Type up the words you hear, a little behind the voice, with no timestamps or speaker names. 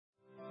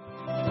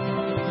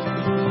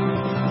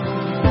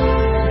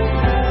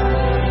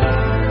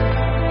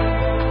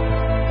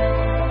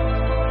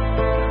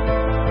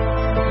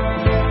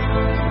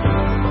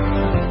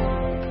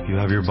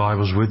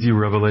Bibles with you,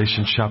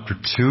 Revelation chapter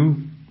 2.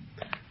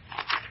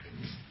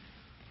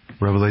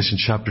 Revelation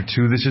chapter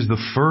 2. This is the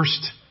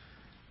first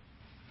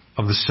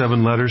of the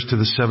 7 letters to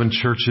the 7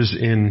 churches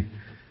in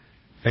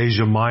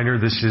Asia Minor.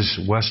 This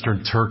is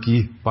Western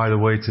Turkey, by the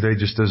way, today,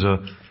 just as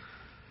a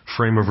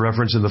frame of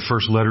reference. And the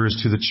first letter is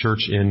to the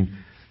church in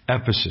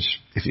Ephesus.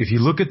 If you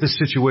look at the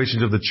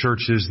situations of the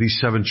churches, these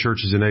 7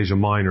 churches in Asia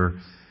Minor,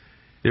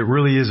 it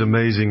really is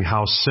amazing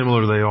how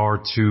similar they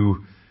are to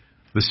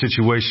the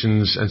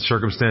situations and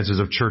circumstances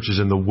of churches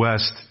in the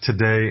West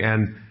today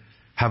and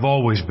have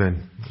always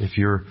been. If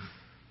you're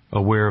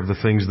aware of the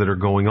things that are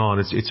going on,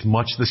 it's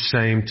much the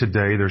same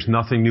today. There's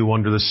nothing new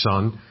under the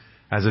sun,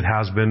 as it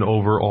has been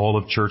over all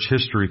of church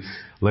history.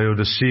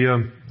 Laodicea,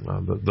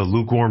 the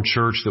lukewarm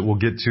church that we'll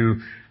get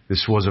to,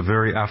 this was a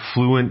very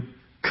affluent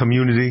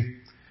community.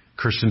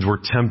 Christians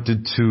were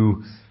tempted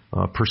to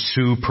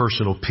pursue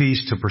personal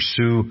peace, to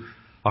pursue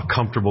a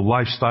comfortable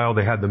lifestyle.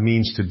 They had the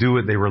means to do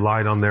it. They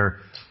relied on their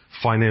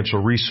financial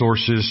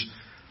resources.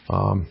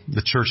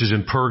 The churches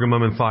in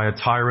Pergamum and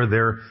Thyatira,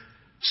 they're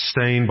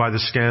stained by the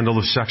scandal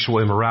of sexual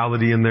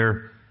immorality in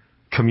their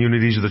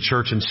communities. The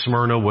church in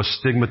Smyrna was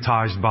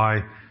stigmatized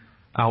by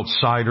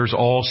outsiders.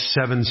 All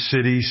 7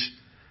 cities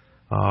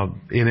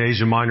in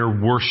Asia Minor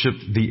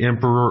worshipped the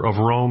emperor of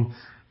Rome.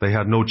 They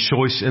had no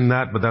choice in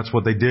that, but that's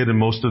what they did, and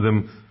most of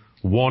them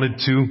wanted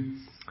to.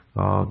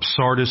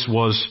 Sardis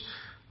was,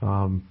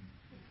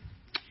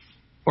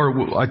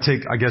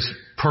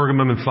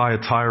 Pergamum and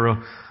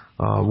Thyatira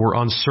were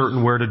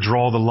uncertain where to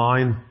draw the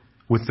line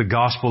with the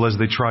gospel as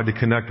they tried to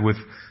connect with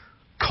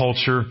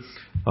culture.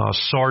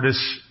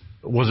 Sardis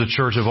was a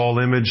church of all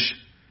image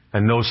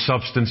and no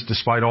substance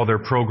despite all their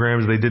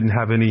programs. They didn't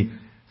have any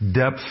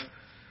depth.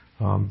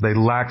 They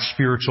lacked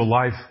spiritual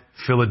life.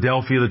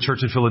 Philadelphia, the church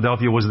in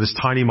Philadelphia, was this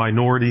tiny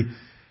minority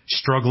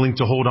struggling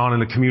to hold on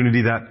in a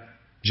community that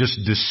just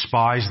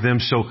despised them.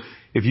 So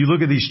if you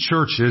look at these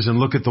churches and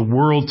look at the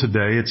world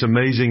today, it's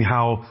amazing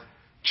how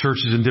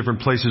churches in different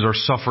places are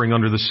suffering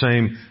under the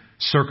same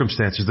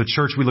circumstances. The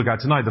church we look at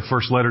tonight, the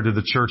first letter to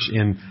the church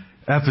in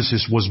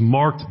Ephesus, was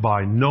marked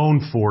by,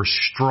 known for,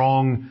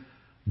 strong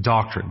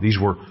doctrine. These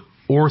were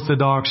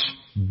orthodox,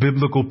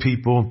 biblical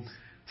people,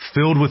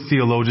 filled with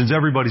theologians.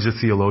 Everybody's a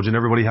theologian.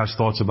 Everybody has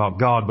thoughts about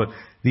God, but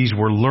these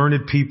were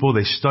learned people.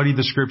 They studied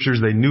the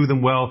scriptures. They knew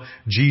them well.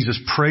 Jesus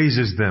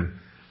praises them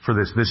for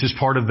this. This is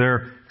part of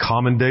their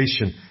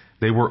commendation.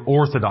 They were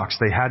orthodox.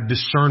 They had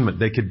discernment.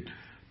 They could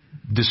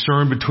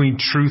discern between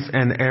truth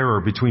and error,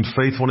 between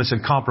faithfulness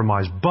and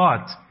compromise.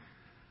 But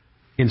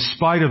in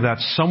spite of that,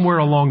 somewhere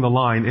along the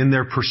line, in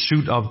their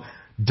pursuit of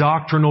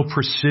doctrinal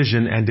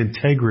precision and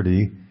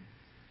integrity,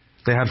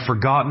 they had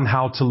forgotten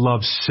how to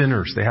love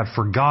sinners. They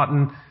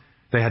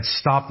had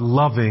stopped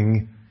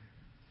loving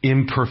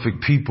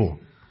imperfect people,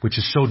 which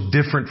is so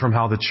different from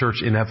how the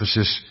church in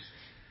Ephesus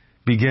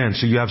began.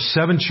 So you have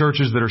 7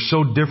 churches that are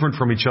so different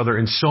from each other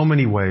in so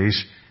many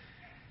ways,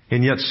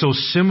 and yet so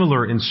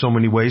similar in so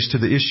many ways to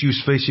the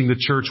issues facing the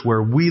church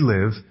where we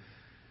live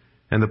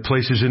and the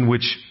places in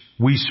which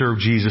we serve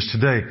Jesus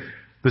today.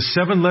 The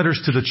 7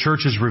 letters to the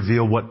churches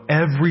reveal what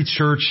every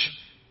church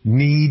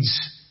needs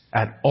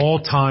at all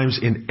times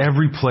in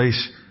every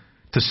place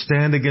to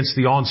stand against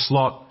the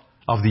onslaught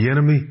of the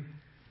enemy,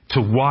 to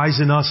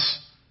wisen us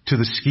to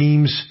the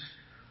schemes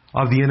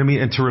of the enemy,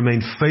 and to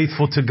remain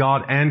faithful to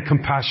God and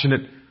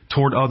compassionate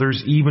toward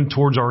others, even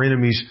towards our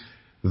enemies.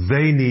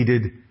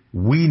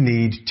 We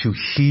need to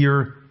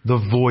hear the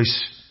voice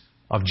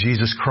of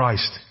Jesus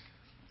Christ,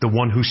 the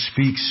one who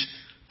speaks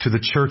to the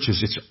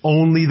churches. It's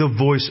only the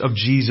voice of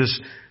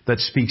Jesus that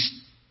speaks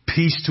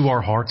peace to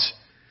our hearts,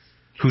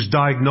 whose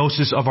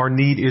diagnosis of our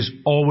need is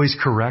always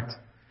correct,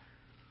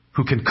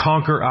 who can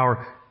conquer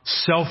our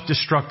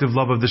self-destructive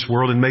love of this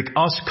world and make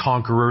us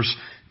conquerors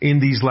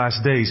in these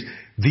last days.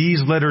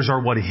 These letters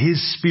are what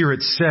His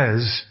Spirit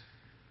says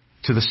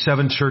to the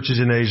 7 churches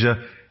in Asia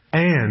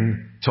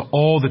and to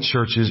all the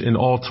churches in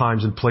all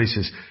times and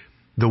places.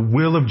 The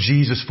will of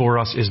Jesus for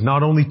us is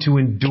not only to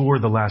endure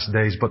the last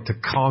days, but to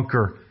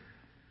conquer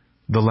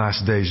the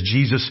last days.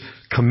 Jesus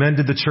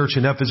commended the church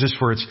in Ephesus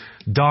for its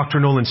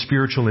doctrinal and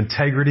spiritual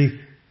integrity,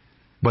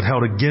 but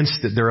held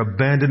against it their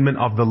abandonment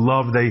of the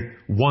love they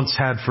once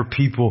had for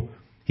people.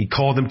 He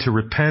called them to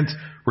repent,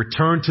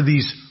 return to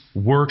these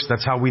works.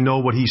 That's how we know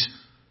what He's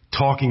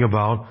talking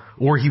about.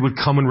 Or He would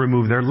come and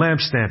remove their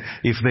lampstand.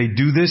 If they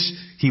do this,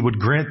 He would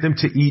grant them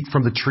to eat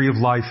from the tree of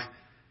life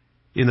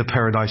in the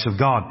paradise of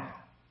God.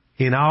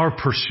 In our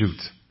pursuit,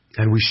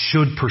 and we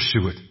should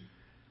pursue it,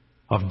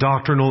 of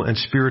doctrinal and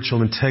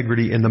spiritual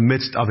integrity in the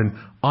midst of an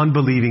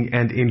unbelieving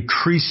and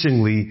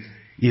increasingly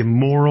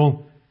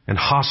immoral and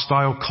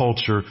hostile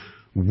culture,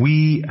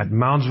 we at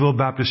Moundsville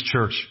Baptist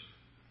Church,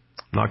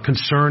 not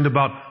concerned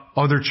about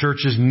other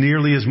churches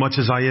nearly as much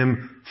as I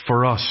am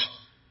for us,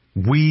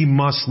 we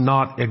must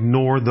not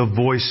ignore the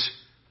voice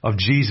of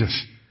Jesus,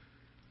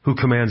 who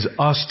commands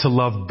us to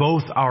love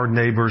both our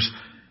neighbors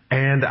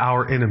and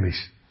our enemies.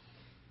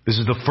 This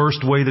is the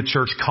first way the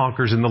church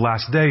conquers in the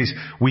last days.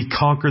 We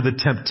conquer the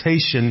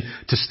temptation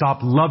to stop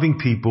loving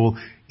people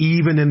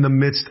even in the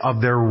midst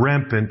of their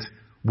rampant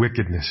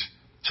wickedness.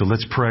 So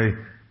let's pray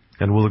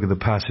and we'll look at the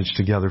passage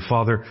together.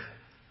 Father,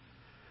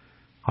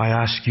 I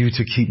ask you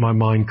to keep my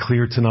mind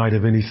clear tonight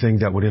of anything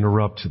that would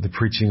interrupt the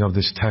preaching of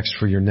this text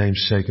for your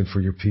name's sake and for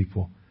your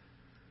people.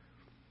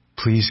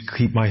 Please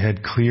keep my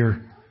head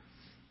clear.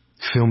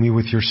 Fill me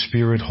with your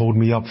Spirit. Hold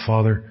me up,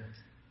 Father.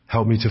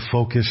 Help me to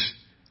focus.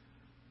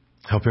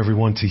 Help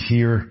everyone to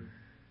hear,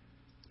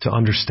 to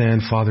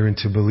understand, Father, and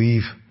to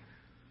believe.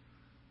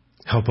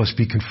 Help us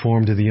be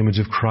conformed to the image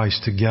of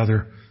Christ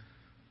together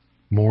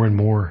more and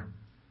more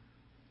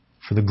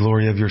for the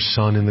glory of your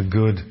Son and the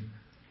good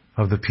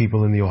of the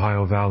people in the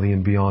Ohio Valley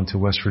and beyond to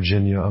West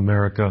Virginia,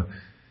 America,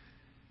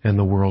 and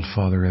the world,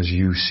 Father, as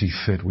you see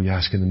fit. We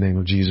ask in the name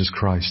of Jesus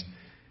Christ.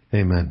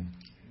 Amen.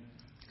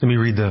 Let me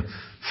read the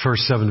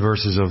first 7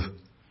 verses of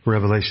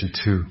Revelation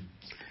 2.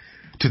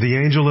 To the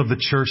angel of the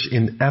church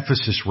in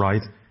Ephesus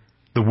write,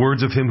 the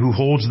words of him who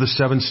holds the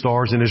 7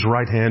 stars in his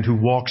right hand, who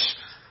walks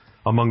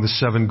among the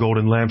 7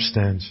 golden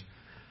lampstands.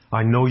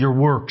 I know your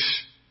works,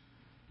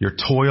 your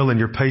toil and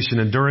your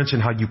patient endurance,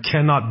 and how you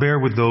cannot bear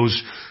with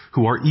those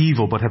who are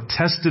evil, but have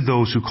tested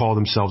those who call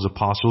themselves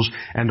apostles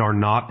and are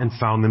not, and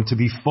found them to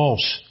be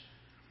false.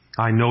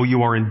 I know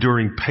you are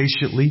enduring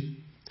patiently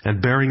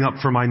and bearing up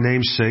for my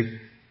name's sake,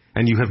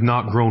 and you have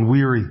not grown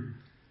weary.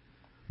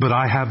 But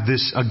I have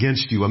this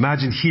against you.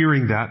 Imagine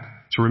hearing that.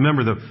 So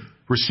remember, the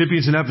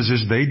recipients in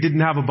Ephesus, they didn't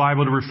have a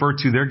Bible to refer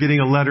to. They're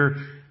getting a letter.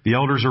 The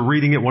elders are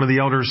reading it. One of the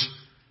elders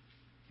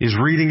is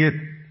reading it,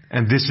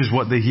 and this is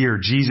what they hear.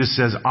 Jesus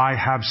says, I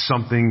have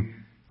something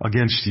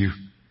against you,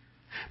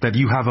 that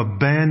you have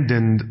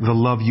abandoned the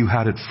love you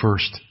had at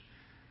first.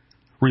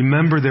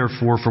 Remember,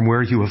 therefore, from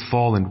where you have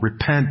fallen,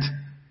 repent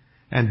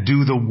and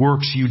do the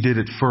works you did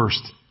at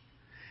first.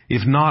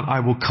 If not,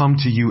 I will come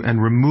to you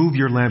and remove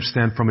your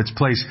lampstand from its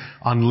place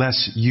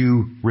unless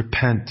you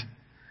repent.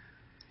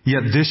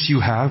 Yet this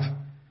you have.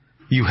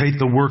 You hate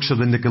the works of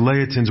the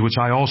Nicolaitans, which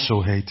I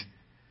also hate.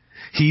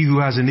 He who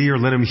has an ear,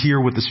 let him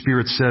hear what the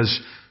Spirit says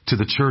to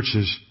the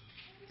churches.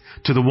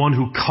 To the one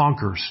who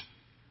conquers,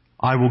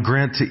 I will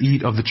grant to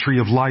eat of the tree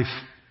of life,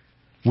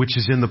 which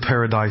is in the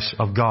paradise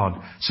of God.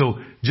 So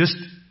just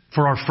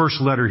for our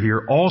first letter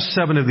here, all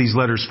 7 of these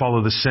letters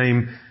follow the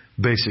same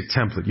basic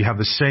template. You have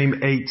the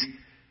same 8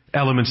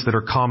 elements that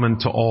are common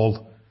to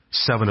all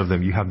 7 of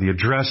them. You have the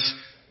address,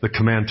 the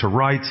command to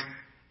write,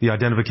 the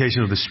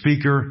identification of the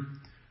speaker,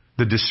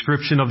 the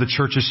description of the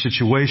church's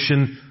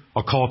situation,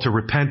 a call to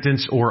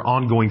repentance or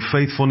ongoing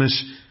faithfulness,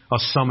 a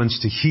summons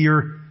to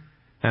hear,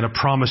 and a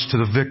promise to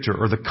the victor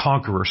or the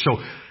conqueror. So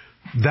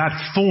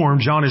that form,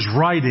 John is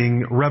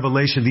writing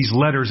Revelation, these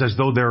letters, as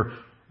though they're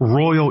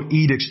royal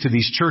edicts to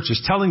these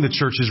churches, telling the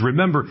churches,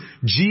 remember,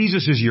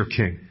 Jesus is your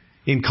king,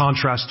 in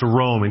contrast to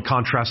Rome, in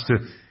contrast to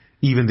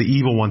even the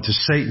evil one, to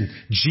Satan.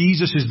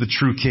 Jesus is the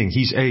true king.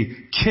 He's a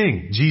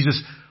king.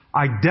 Jesus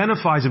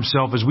identifies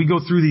himself as we go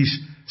through these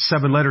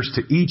 7 letters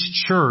to each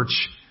church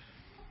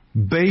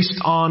based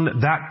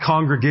on that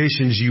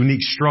congregation's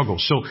unique struggle.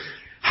 So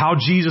how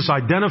Jesus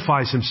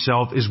identifies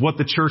himself is what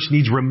the church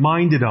needs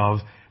reminded of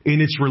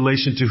in its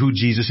relation to who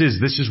Jesus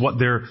is. This is what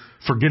they're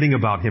forgetting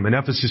about him. In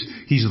Ephesus,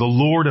 he's the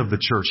Lord of the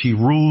church. He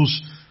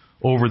rules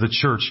over the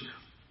church.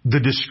 The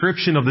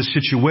description of the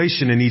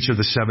situation in each of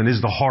the 7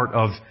 is the heart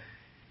of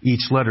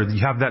each letter.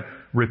 You have that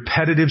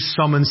repetitive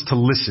summons to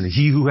listen.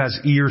 He who has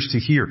ears to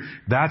hear.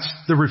 That's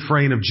the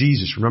refrain of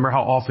Jesus. Remember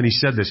how often he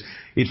said this.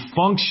 It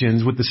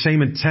functions with the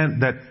same intent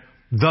that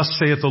thus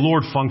saith the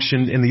Lord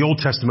functioned in the Old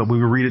Testament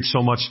when we read it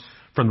so much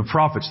from the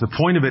prophets. The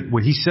point of it,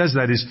 when he says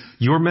that, is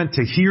you're meant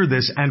to hear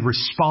this and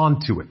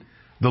respond to it.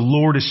 The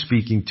Lord is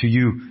speaking to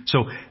you.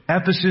 So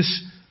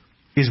Ephesus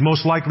is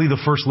most likely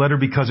the first letter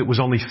because it was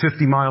only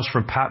 50 miles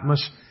from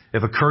Patmos.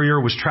 If a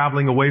courier was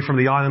traveling away from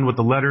the island with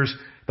the letters,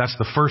 that's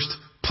the first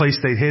place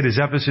they'd hit is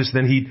Ephesus.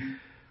 Then he'd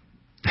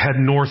head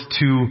north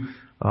to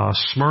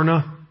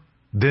Smyrna.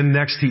 Then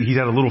next he'd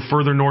head a little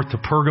further north to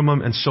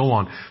Pergamum and so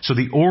on. So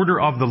the order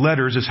of the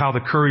letters is how the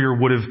courier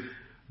would have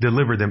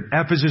delivered them.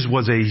 Ephesus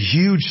was a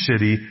huge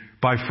city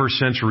by first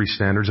century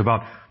standards,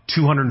 about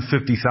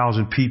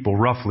 250,000 people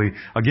roughly.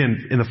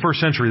 Again, in the first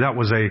century, that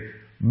was a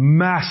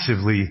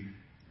massively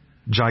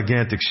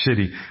gigantic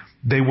city.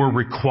 They were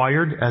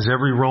required, as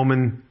every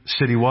Roman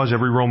city was,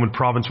 every Roman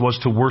province was,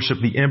 to worship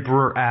the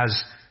emperor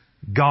as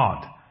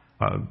God.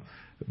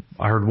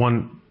 I heard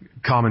one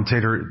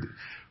commentator,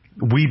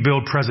 we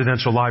build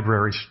presidential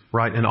libraries,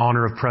 right, in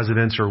honor of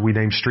presidents, or we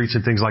name streets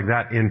and things like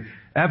that. In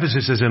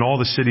Ephesus, as in all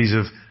the cities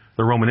of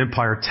the Roman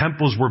Empire,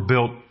 temples were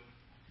built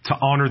to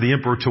honor the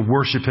emperor, to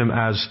worship him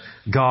as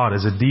God,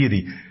 as a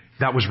deity.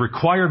 That was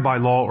required by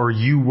law, or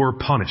you were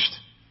punished.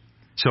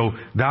 So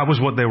that was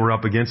what they were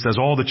up against, as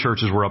all the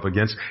churches were up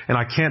against. And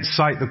I can't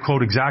cite the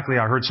quote exactly.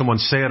 I heard someone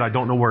say it. I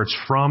don't know where it's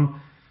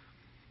from.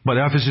 But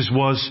Ephesus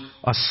was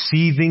a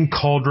seething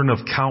cauldron of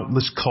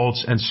countless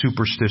cults and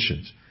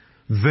superstitions.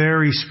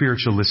 Very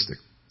spiritualistic,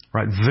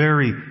 right?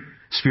 Very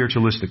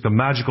spiritualistic. The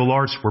magical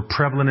arts were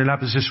prevalent in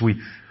Ephesus.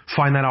 We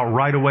find that out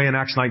right away in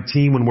Acts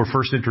 19 when we're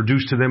first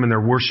introduced to them in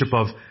their worship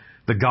of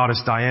the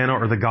goddess Diana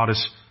or the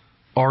goddess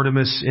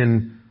Artemis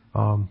in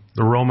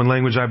the Roman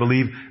language, I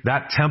believe.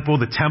 That temple,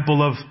 the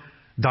temple of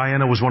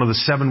Diana, was one of the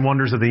 7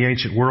 wonders of the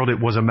ancient world. It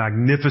was a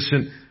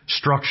magnificent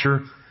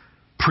structure.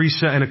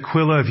 Prisca and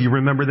Aquila, if you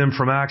remember them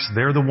from Acts,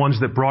 they're the ones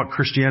that brought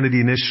Christianity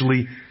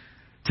initially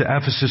to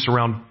Ephesus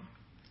around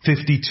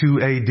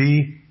 52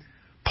 AD.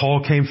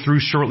 Paul came through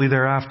shortly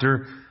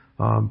thereafter,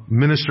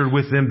 ministered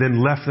with them,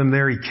 then left them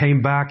there. He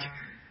came back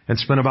and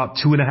spent about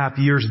 2.5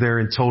 years there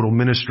in total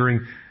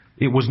ministering.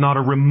 It was not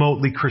a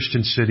remotely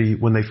Christian city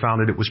when they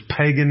founded it. It was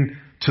pagan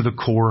to the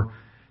core.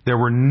 There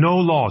were no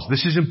laws.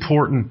 This is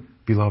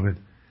important, beloved.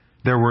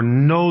 There were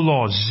no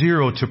laws,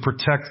 zero, to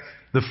protect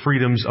the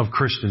freedoms of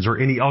Christians or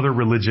any other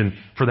religion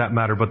for that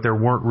matter, but there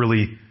weren't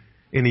really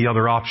any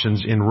other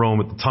options in Rome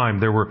at the time.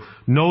 There were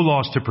no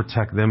laws to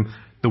protect them.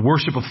 The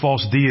worship of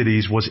false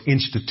deities was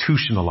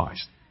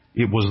institutionalized.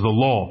 It was the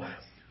law.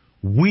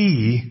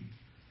 We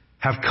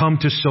have come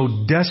to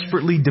so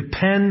desperately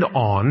depend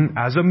on,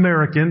 as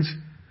Americans,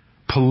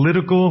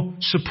 political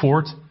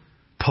support,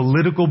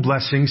 political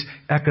blessings,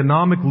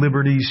 economic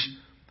liberties,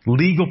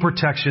 legal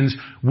protections.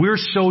 We're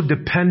so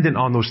dependent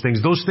on those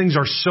things. Those things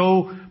are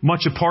so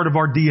much a part of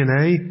our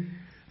DNA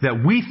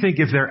that we think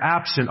if they're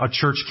absent, a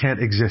church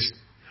can't exist.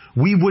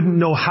 We wouldn't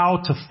know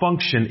how to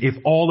function if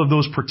all of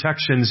those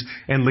protections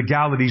and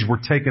legalities were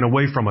taken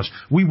away from us.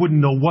 We wouldn't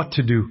know what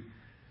to do.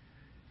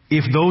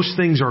 If those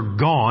things are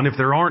gone, if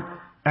there aren't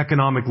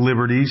economic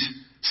liberties,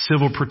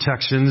 civil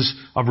protections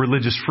of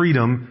religious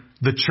freedom,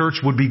 the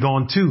church would be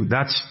gone too.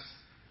 That's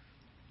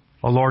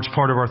a large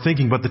part of our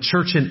thinking. But the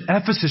church in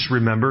Ephesus,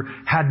 remember,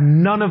 had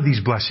none of these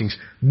blessings.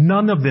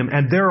 None of them.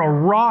 And they're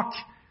a rock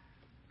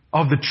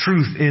of the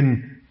truth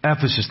in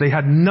Ephesus. They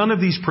had none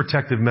of these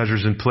protective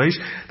measures in place.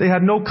 They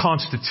had no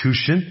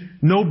constitution,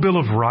 no Bill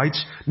of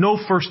Rights, no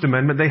First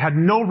Amendment. They had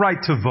no right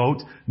to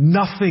vote,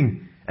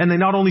 nothing. And they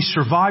not only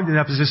survived in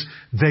Ephesus,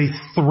 they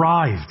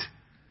thrived.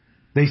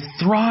 They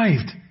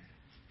thrived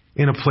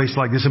in a place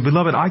like this. And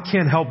beloved, I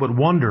can't help but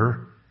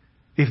wonder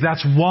if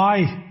that's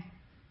why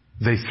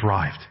they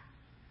thrived.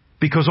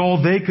 Because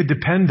all they could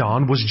depend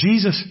on was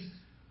Jesus.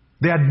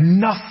 They had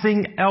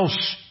nothing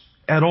else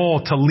at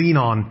all to lean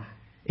on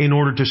in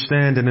order to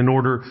stand and in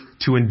order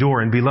to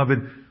endure. And beloved,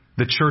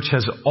 the church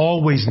has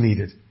always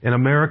needed, in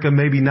America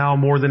maybe now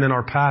more than in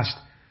our past,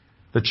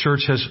 the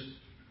church has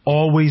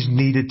always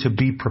needed to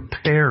be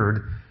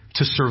prepared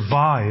to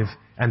survive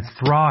and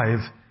thrive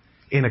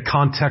in a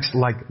context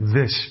like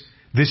this.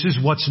 This is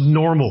what's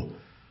normal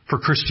for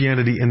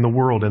Christianity in the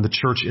world and the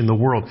church in the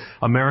world.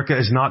 America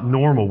is not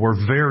normal.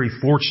 We're very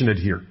fortunate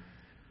here.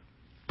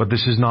 But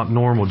this is not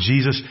normal.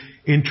 Jesus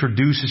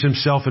introduces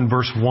himself in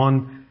verse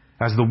 1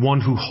 as the one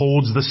who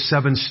holds the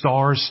 7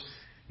 stars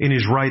in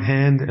his right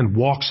hand and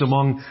walks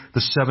among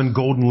the 7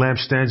 golden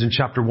lampstands in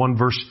chapter 1,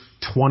 verse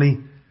 20.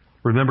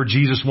 Remember,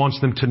 Jesus wants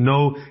them to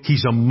know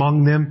he's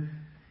among them.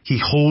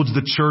 He holds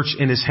the church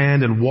in his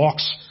hand and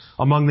walks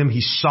among them.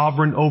 He's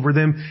sovereign over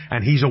them,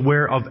 and he's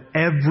aware of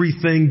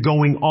everything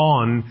going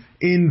on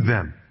in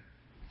them.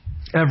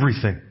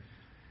 Everything.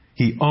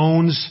 He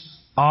owns,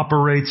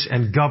 operates,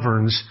 and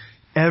governs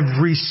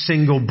every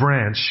single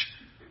branch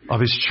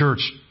of his church.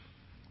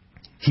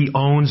 He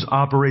owns,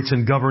 operates,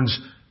 and governs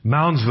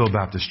Moundsville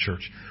Baptist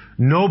Church.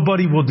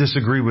 Nobody will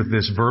disagree with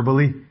this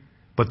verbally,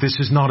 but this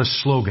is not a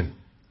slogan.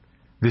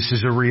 This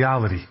is a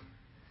reality.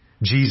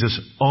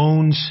 Jesus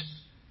owns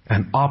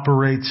and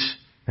operates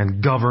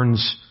and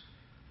governs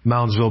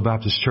Moundsville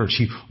Baptist Church.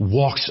 He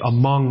walks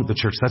among the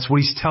church. That's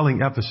what he's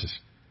telling Ephesus.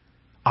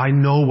 I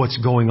know what's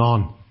going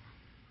on.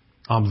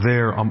 I'm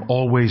there. I'm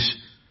always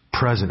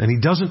present. And he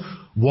doesn't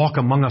walk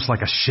among us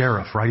like a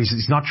sheriff, right?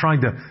 He's not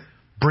trying to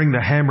bring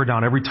the hammer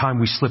down every time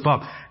we slip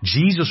up.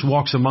 Jesus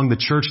walks among the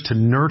church to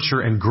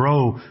nurture and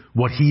grow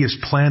what he has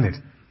planted,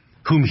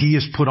 whom he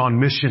has put on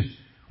mission,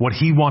 what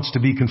he wants to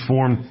be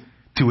conformed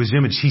to his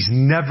image. He's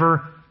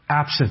never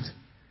absent.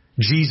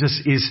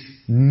 Jesus is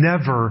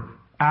never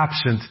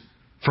absent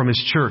from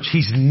his church.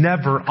 He's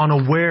never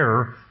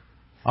unaware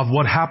of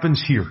what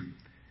happens here.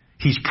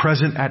 He's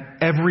present at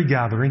every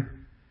gathering.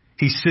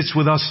 He sits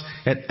with us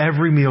at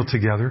every meal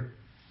together.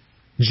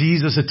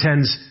 Jesus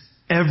attends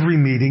every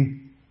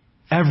meeting,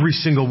 every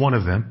single one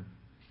of them.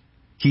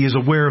 He is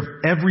aware of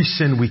every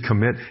sin we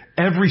commit,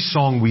 every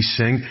song we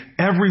sing,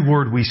 every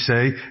word we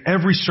say,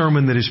 every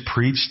sermon that is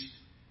preached.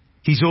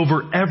 He's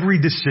over every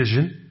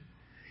decision.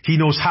 He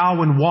knows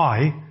how and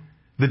why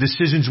the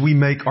decisions we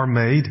make are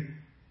made.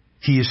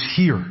 He is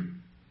here.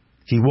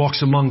 He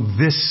walks among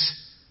this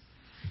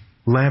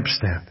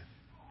lampstand.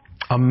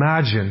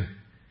 Imagine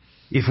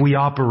if we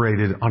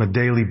operated on a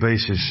daily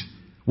basis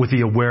with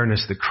the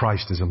awareness that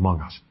Christ is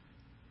among us.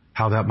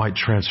 How that might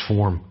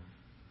transform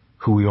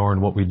who we are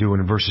and what we do.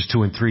 And in verses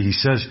 2 and 3, he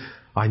says,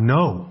 I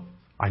know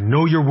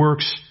your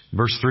works.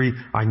 Verse 3,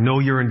 I know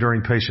you're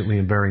enduring patiently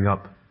and bearing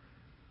up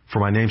for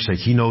my name's sake.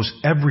 He knows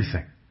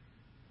everything.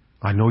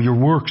 I know your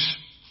works.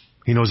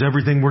 He knows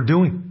everything we're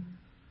doing.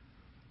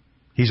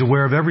 He's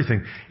aware of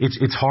everything.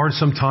 It's hard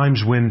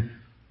sometimes when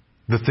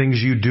the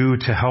things you do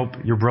to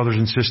help your brothers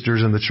and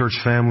sisters in the church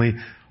family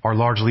are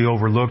largely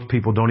overlooked.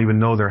 People don't even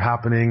know they're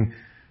happening.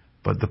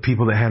 But the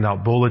people that hand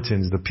out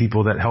bulletins, the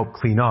people that help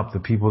clean up, the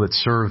people that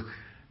serve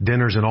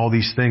dinners and all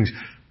these things,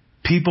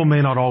 people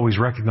may not always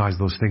recognize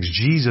those things.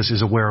 Jesus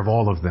is aware of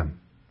all of them.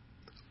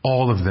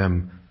 All of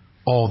them,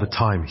 all the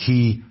time.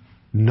 He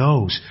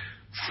knows.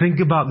 Think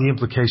about the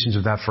implications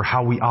of that for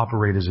how we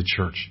operate as a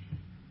church.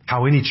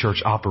 How any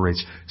church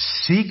operates.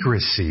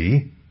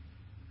 Secrecy,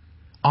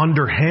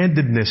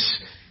 underhandedness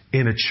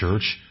in a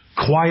church,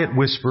 quiet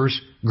whispers,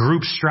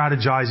 groups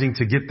strategizing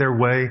to get their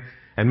way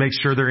and make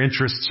sure their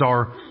interests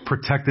are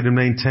protected and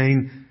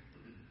maintained.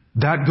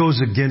 That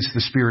goes against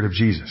the Spirit of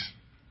Jesus.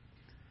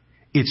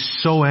 It's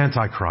so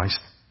antichrist.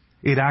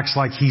 It acts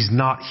like He's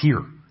not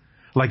here.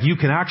 Like you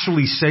can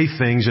actually say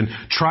things and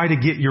try to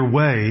get your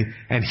way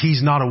and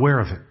He's not aware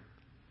of it.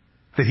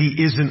 That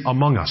He isn't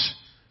among us.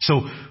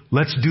 So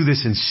let's do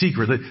this in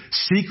secret.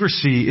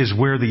 Secrecy is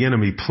where the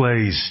enemy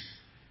plays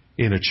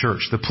in a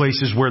church. The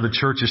places where the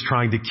church is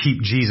trying to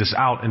keep Jesus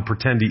out and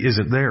pretend He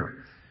isn't there.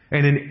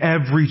 And in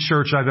every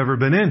church I've ever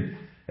been in,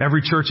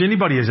 every church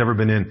anybody has ever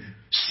been in,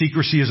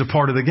 secrecy is a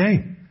part of the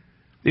game.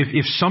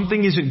 If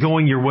something isn't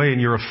going your way and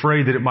you're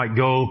afraid that it might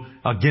go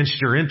against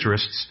your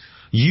interests,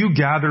 you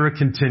gather a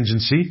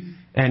contingency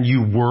and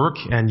you work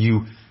and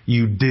you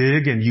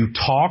dig and you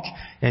talk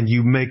and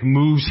you make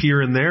moves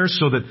here and there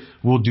so that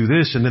we'll do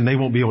this and then they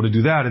won't be able to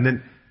do that. And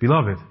then,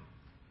 beloved,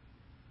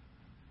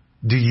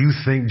 do you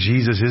think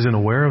Jesus isn't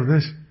aware of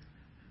this?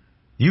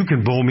 You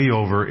can bowl me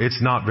over.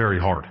 It's not very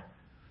hard.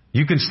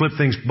 You can slip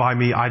things by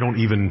me.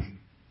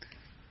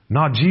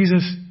 Not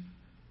Jesus.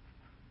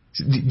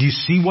 Do you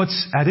see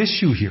what's at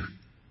issue here?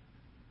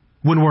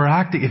 When we're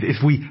acting,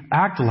 if we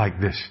act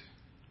like this,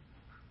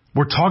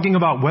 we're talking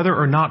about whether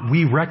or not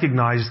we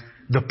recognize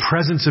the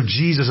presence of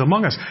Jesus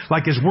among us.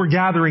 Like as we're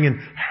gathering and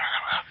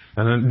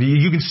then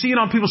you can see it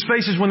on people's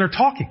faces when they're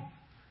talking.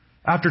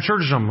 After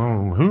church,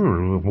 all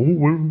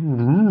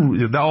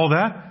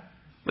that.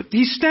 But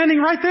He's standing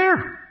right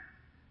there.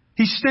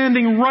 He's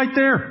standing right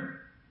there.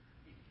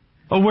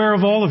 Aware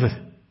of all of it.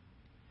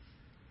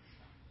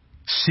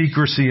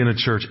 Secrecy in a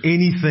church.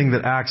 Anything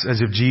that acts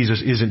as if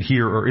Jesus isn't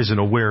here or isn't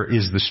aware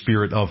is the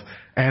spirit of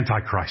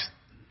Antichrist.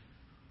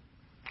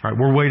 All right,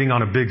 we're waiting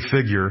on a big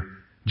figure.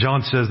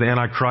 John says the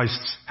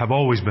Antichrists have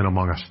always been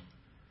among us.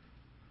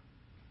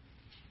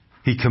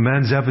 He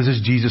commends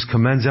Ephesus. Jesus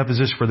commends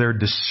Ephesus for their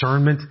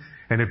discernment.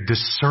 And if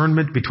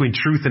discernment between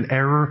truth and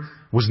error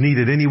was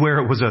needed anywhere,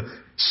 it was a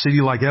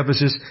city like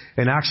Ephesus.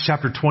 In Acts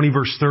chapter 20,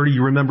 verse 30,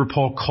 you remember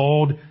Paul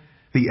called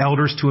the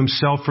elders to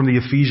himself from the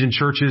Ephesian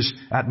churches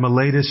at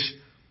Miletus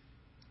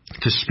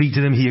to speak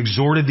to them. He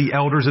exhorted the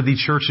elders of these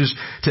churches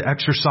to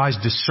exercise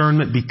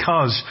discernment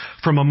because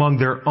from among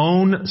their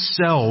own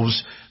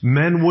selves,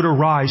 men would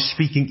arise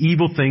speaking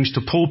evil things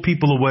to pull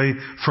people away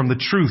from the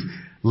truth.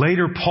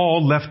 Later,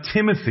 Paul left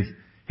Timothy,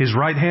 his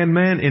right-hand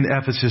man in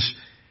Ephesus,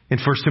 in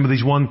 1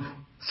 Timothy 1,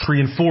 3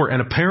 and 4.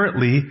 And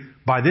apparently,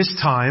 by this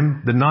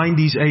time, the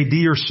 90s AD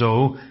or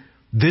so,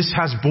 this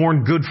has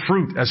borne good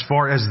fruit as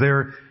far as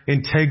their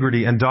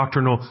integrity and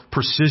doctrinal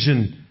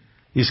precision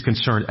is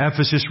concerned.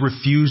 Ephesus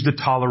refused to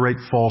tolerate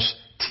false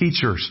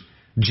teachers.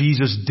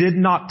 Jesus did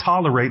not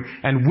tolerate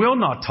and will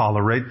not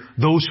tolerate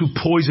those who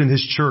poison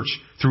His church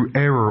through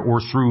error or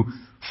through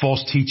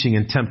false teaching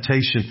and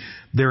temptation.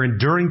 They're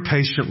enduring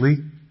patiently.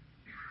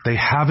 They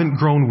haven't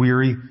grown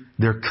weary.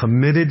 They're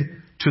committed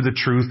to the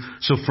truth.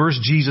 So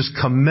first, Jesus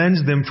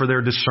commends them for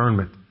their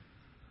discernment.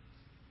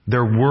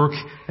 Their work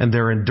and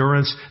their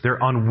endurance, their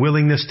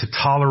unwillingness to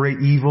tolerate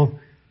evil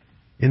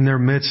in their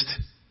midst.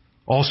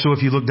 Also,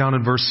 if you look down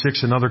in verse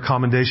 6, another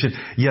commendation,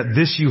 yet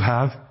this you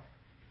have.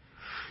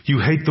 You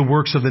hate the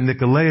works of the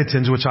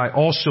Nicolaitans, which I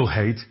also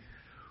hate.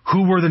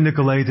 Who were the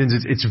Nicolaitans?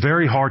 It's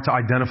very hard to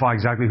identify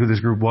exactly who this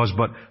group was,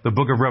 but the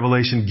book of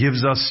Revelation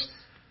gives us,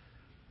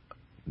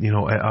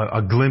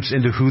 a glimpse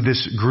into who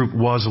this group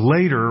was.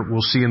 Later,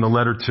 we'll see in the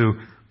letter to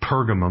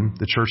Pergamum,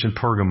 the church in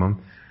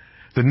Pergamum,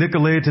 the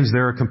Nicolaitans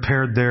there are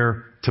compared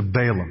there to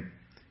Balaam.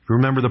 You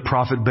remember the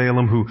prophet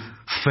Balaam who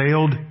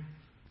failed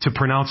to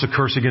pronounce a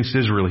curse against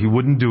Israel. He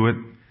wouldn't do it.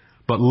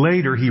 But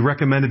later he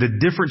recommended a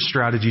different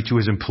strategy to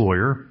his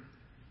employer,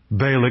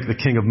 Balak, the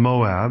king of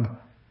Moab,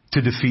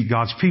 to defeat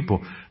God's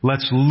people.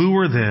 Let's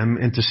lure them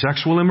into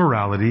sexual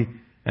immorality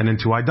and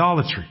into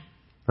idolatry.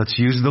 Let's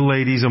use the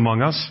ladies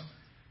among us,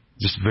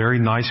 just very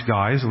nice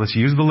guys. Let's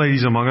use the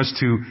ladies among us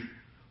to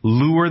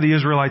lure the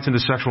Israelites into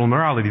sexual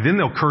immorality. Then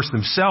they'll curse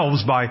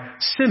themselves by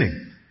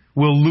sinning.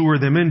 We'll lure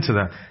them into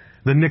that.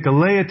 The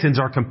Nicolaitans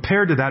are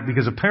compared to that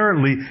because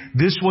apparently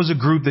this was a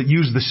group that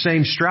used the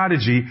same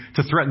strategy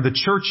to threaten the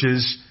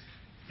churches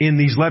in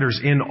these letters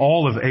in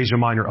all of Asia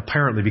Minor,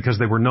 apparently, because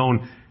they were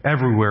known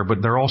everywhere.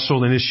 But they're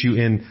also an issue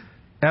in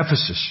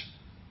Ephesus.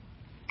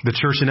 The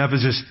church in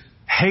Ephesus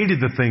hated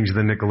the things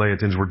the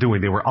Nicolaitans were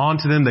doing. They were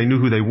onto them. They knew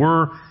who they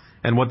were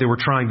and what they were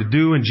trying to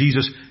do. And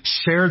Jesus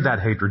shared that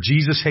hatred.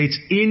 Jesus hates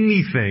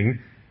anything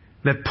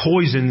that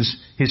poisons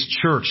His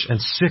church and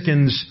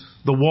sickens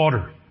the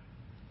water.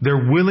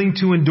 They're willing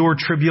to endure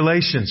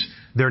tribulations.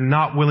 They're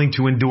not willing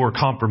to endure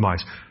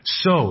compromise.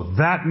 So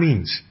that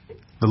means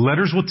the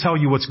letters will tell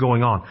you what's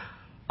going on.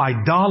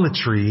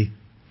 Idolatry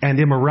and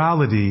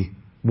immorality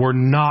were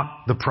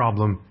not the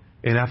problem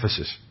in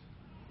Ephesus.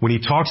 When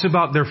he talks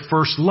about their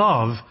first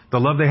love, the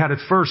love they had at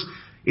first,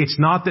 it's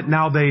not that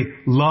now they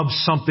love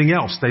something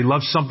else. They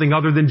love something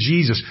other than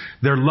Jesus.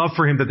 Their love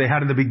for Him that they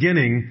had in the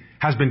beginning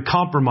has been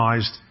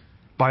compromised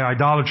by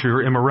idolatry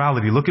or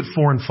immorality. Look at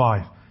 4 and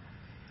 5.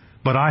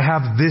 But I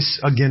have this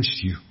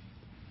against you,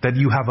 that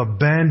you have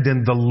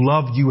abandoned the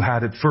love you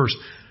had at first.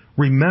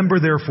 Remember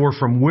therefore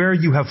from where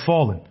you have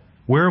fallen.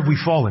 Where have we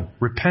fallen?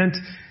 Repent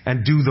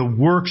and do the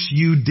works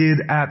you did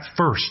at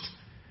first.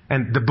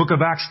 And the book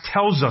of Acts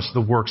tells us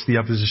the works the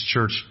Ephesus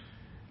church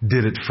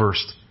did at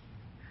first.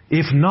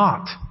 If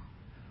not,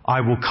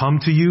 I will come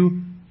to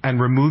you and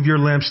remove your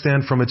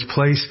lampstand from its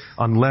place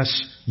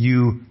unless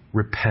you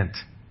repent.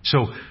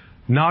 So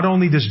not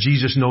only does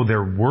Jesus know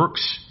their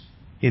works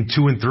in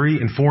 2 and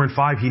 3, in 4 and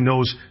 5, He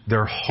knows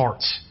their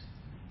hearts.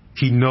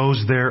 He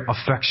knows their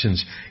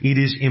affections. It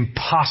is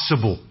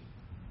impossible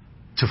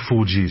to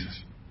fool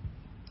Jesus.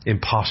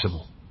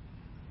 Impossible.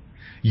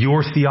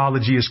 Your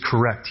theology is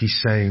correct,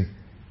 He's saying,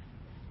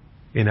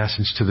 in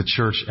essence, to the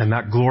church, and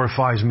that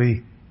glorifies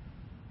me.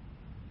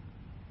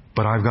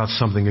 But I've got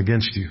something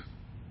against you.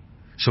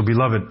 So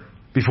beloved,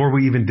 before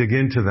we even dig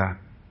into that,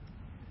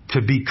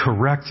 to be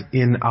correct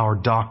in our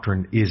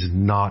doctrine is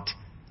not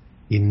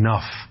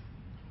enough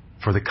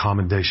for the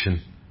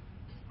commendation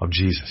of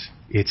Jesus.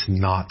 It's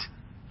not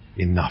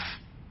enough.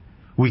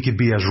 We could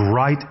be as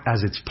right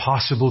as it's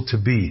possible to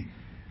be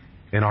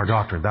in our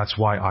doctrine. That's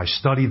why I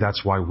study.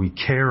 That's why we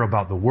care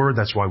about the Word.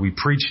 That's why we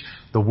preach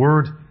the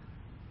Word.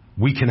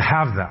 We can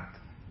have that.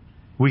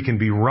 We can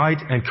be right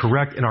and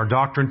correct in our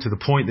doctrine to the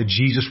point that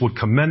Jesus would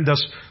commend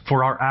us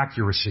for our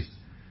accuracy.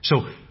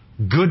 So,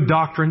 good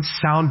doctrine,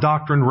 sound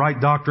doctrine, right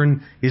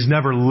doctrine is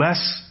never less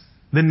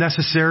than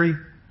necessary,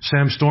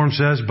 Sam Storm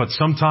says, but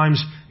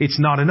sometimes it's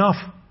not enough.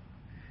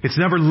 It's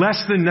never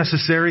less than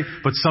necessary,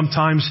 but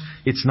sometimes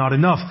it's not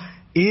enough.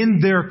 In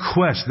their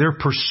quest, their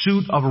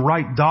pursuit of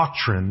right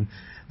doctrine,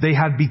 they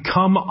had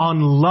become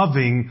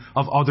unloving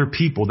of other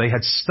people. They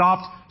had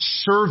stopped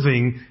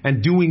serving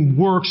and doing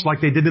works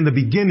like they did in the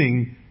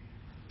beginning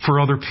for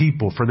other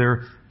people, for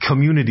their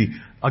community.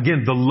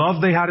 Again, the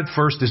love they had at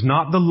first is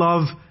not the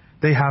love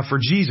they have for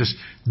Jesus.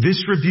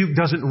 This rebuke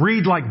doesn't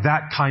read like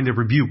that kind of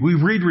rebuke. We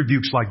read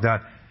rebukes like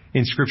that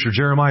in Scripture.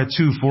 Jeremiah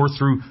 2, 4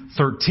 through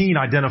 13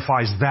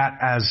 identifies that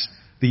as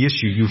the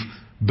issue. You've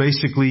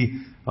basically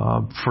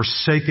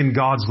forsaken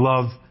God's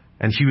love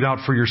and hewed out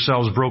for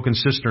yourselves broken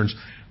cisterns.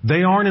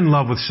 They aren't in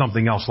love with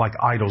something else like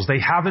idols. They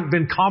haven't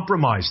been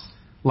compromised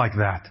like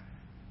that.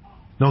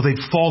 No, they've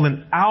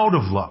fallen out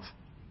of love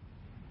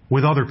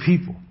with other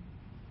people.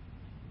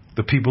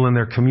 The people in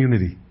their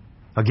community.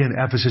 Again,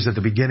 Ephesus at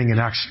the beginning in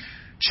Acts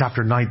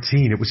chapter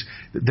 19,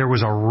 there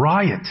was a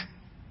riot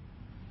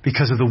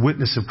because of the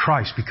witness of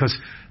Christ, because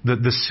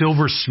the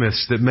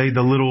silversmiths that made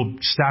the little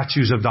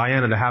statues of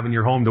Diana to have in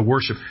your home to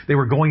worship, they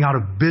were going out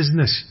of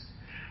business.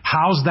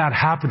 How's that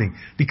happening?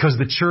 Because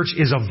the church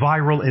is a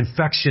viral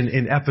infection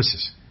in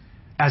Ephesus,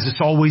 as it's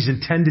always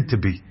intended to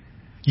be.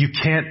 You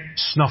can't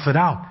snuff it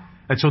out.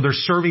 And so they're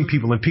serving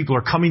people, and people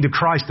are coming to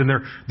Christ, and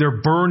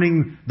they're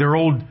burning their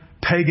old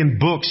pagan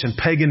books and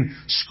pagan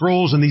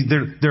scrolls, and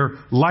they're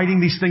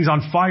lighting these things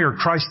on fire.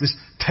 Christ is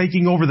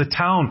taking over the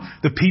town.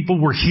 The people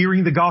were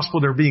hearing the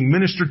gospel. They're being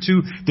ministered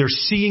to. They're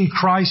seeing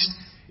Christ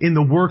in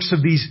the works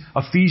of these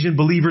Ephesian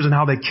believers and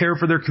how they care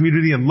for their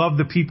community and love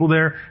the people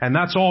there. And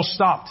that's all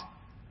stopped.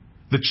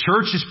 The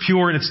church is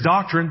pure in its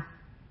doctrine,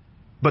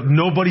 but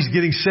nobody's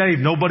getting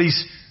saved.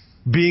 Nobody's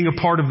being a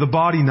part of the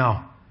body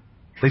now.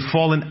 They've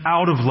fallen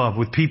out of love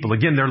with people.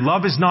 Again, their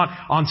love is not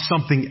on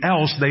something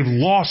else. They've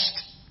lost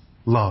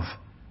love.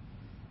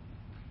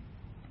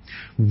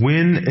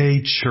 When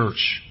a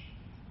church,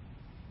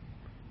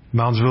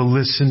 Moundsville,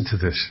 listen to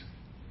this.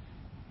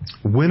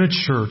 When a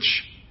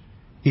church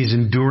is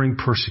enduring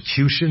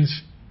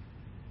persecutions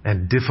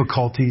and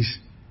difficulties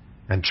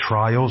and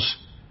trials,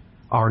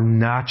 our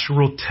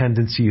natural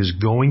tendency is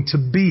going to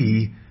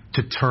be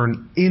to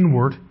turn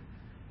inward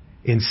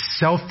in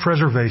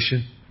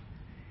self-preservation,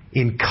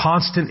 in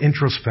constant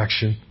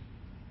introspection,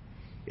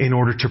 in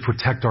order to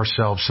protect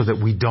ourselves so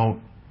that we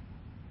don't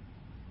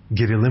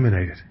get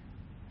eliminated.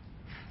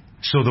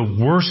 So the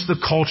worse the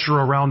culture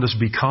around us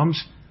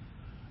becomes,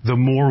 the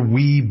more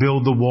we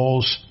build the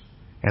walls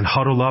and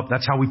huddle up.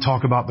 That's how we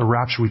talk about the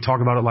rapture. We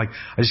talk about it like,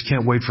 I just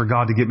can't wait for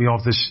God to get me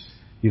off this,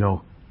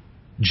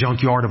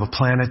 junkyard of a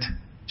planet.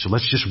 So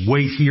let's just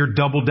wait here,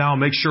 double down,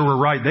 make sure we're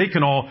right. They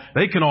can all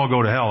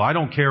go to hell. I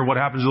don't care what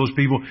happens to those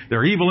people.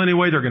 They're evil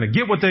anyway. They're going to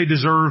get what they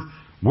deserve.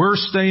 We're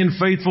staying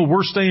faithful.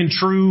 We're staying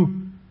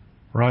true.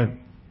 Right?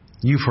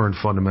 You've heard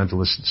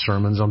fundamentalist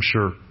sermons, I'm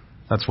sure.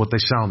 That's what they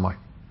sound like.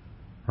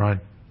 Right?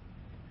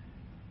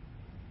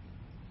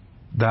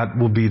 That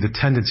will be the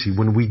tendency.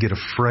 When we get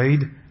afraid,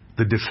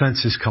 the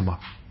defenses come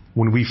up.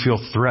 When we feel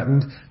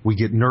threatened, we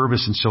get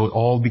nervous, and so it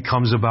all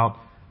becomes about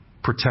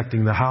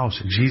protecting the house.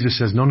 And Jesus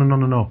says,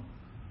 no.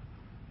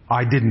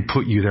 I didn't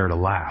put you there to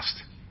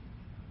last.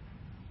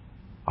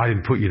 I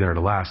didn't put you there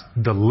to last.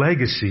 The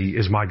legacy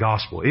is my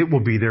gospel. It will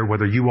be there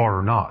whether you are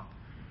or not.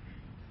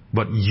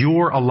 But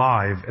you're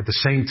alive at the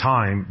same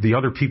time the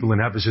other people in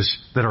Ephesus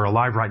that are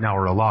alive right now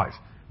are alive.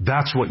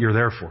 That's what you're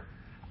there for.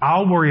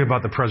 I'll worry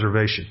about the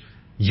preservation.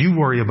 You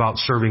worry about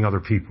serving other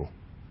people.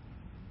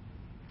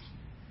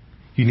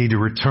 You need to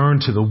return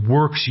to the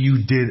works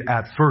you did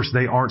at first.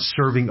 They aren't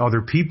serving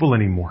other people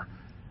anymore.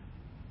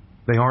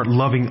 They aren't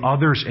loving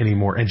others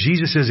anymore. And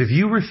Jesus says, if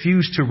you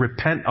refuse to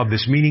repent of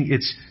this, meaning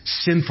it's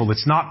sinful,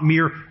 it's not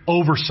mere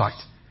oversight.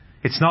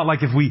 It's not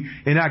like if we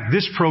enact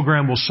this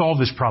program will solve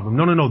this problem.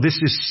 No. This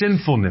is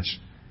sinfulness.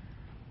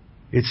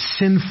 It's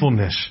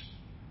sinfulness.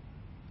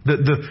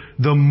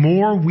 The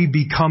more we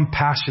become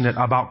passionate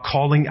about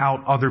calling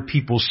out other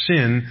people's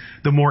sin,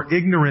 the more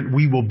ignorant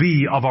we will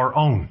be of our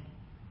own.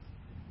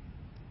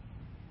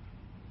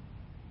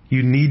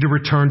 You need to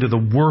return to the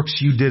works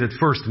you did at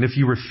first. And if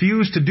you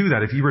refuse to do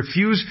that, if you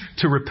refuse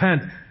to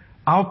repent,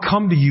 I'll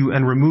come to you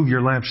and remove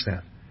your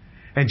lampstand.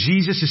 And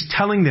Jesus is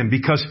telling them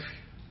because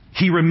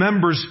He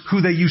remembers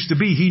who they used to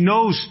be. He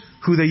knows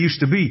who they used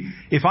to be.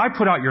 If I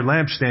put out your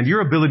lampstand,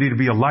 your ability to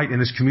be a light in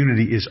this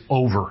community is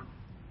over.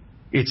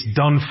 It's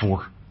done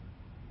for.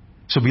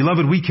 So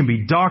beloved, we can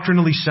be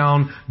doctrinally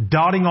sound,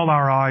 dotting all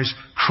our I's,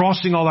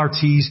 crossing all our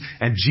T's,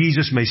 and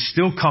Jesus may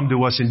still come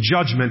to us in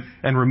judgment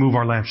and remove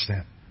our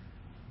lampstand.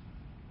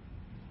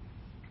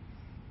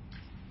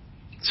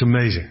 It's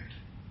amazing.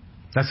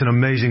 That's an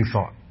amazing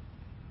thought.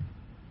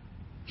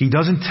 He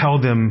doesn't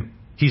tell them,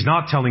 He's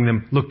not telling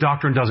them, look,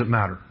 doctrine doesn't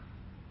matter.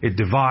 It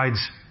divides,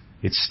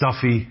 it's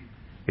stuffy,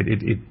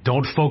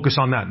 don't focus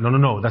on that.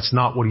 No, that's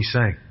not what He's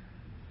saying.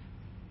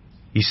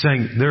 He's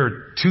saying there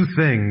are two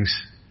things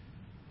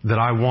that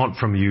I want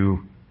from you,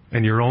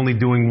 and you're only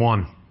doing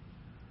one.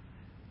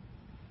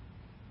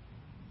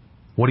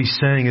 What He's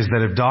saying is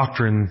that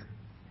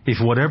if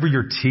whatever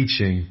you're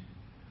teaching,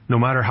 no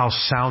matter how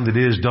sound it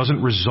is,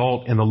 doesn't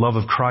result in the love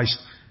of Christ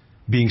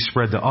being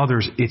spread to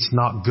others, it's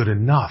not good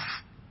enough.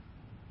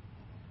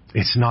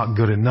 It's not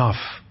good enough.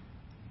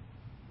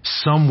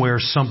 Somewhere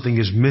something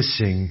is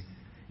missing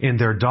in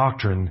their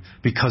doctrine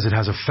because it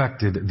has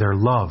affected their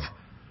love.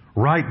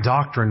 Right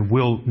doctrine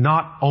will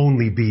not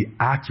only be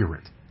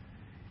accurate,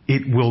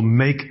 it will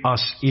make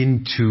us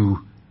into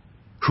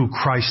who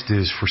Christ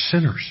is for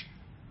sinners.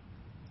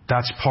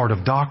 That's part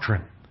of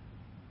doctrine.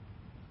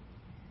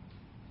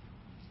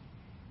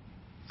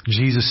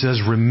 Jesus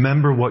says,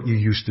 remember what you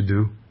used to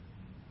do.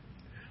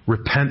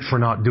 Repent for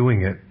not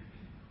doing it.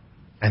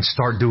 And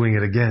start doing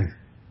it again.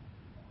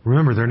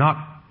 Remember,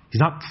 He's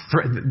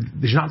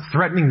not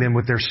threatening them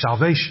with their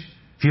salvation.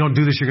 If you don't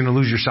do this, you're going to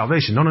lose your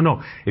salvation.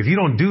 No. If you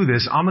don't do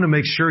this, I'm going to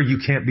make sure you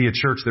can't be a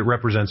church that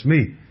represents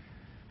me.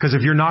 Because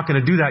if you're not going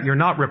to do that, you're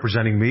not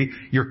representing me.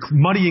 You're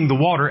muddying the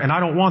water, and I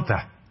don't want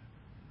that.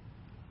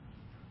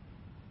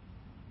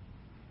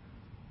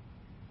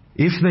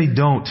 If they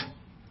don't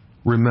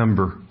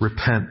remember,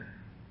 repent,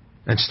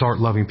 and start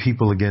loving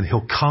people again,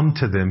 He'll come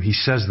to them, He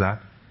says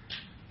that,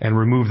 and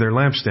remove their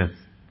lampstand.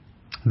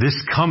 This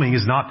coming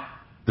is not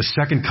the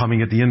second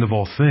coming at the end of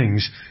all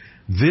things.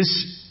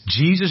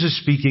 Jesus is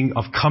speaking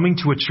of coming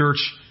to a church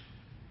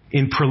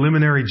in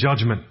preliminary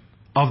judgment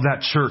of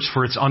that church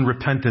for its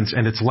unrepentance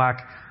and its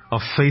lack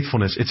of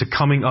faithfulness. It's a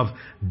coming of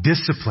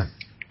discipline,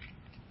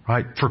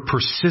 right? For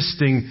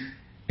persisting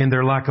in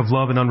their lack of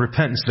love and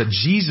unrepentance that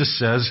Jesus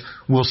says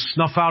will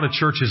snuff out a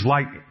church's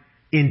light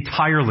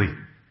entirely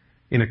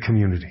in a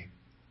community.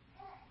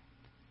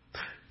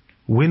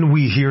 When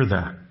we hear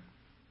that,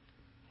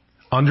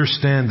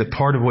 understand that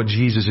part of what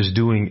Jesus is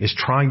doing is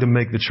trying to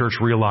make the church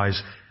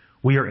realize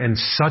we are in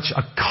such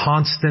a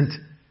constant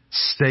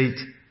state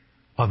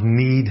of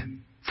need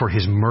for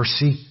His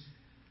mercy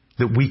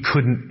that we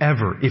couldn't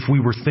ever, if we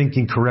were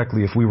thinking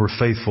correctly, if we were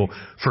faithful,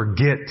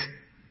 forget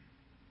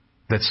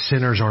that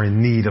sinners are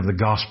in need of the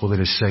gospel that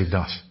has saved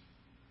us.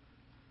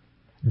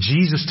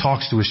 Jesus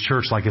talks to His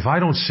church like, if I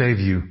don't save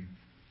you,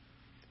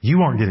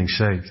 you aren't getting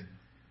saved.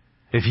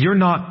 If you're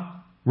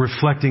not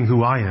reflecting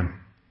who I am,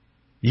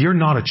 you're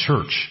not a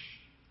church.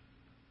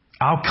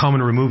 I'll come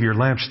and remove your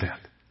lampstand.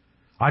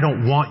 I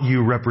don't want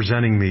you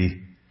representing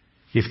me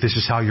if this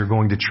is how you're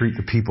going to treat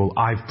the people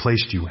I've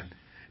placed you in.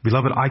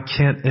 Beloved, I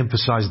can't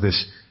emphasize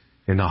this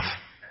enough.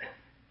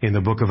 In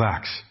the book of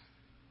Acts,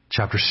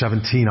 chapter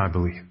 17, I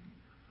believe,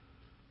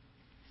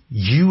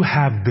 you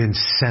have been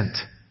sent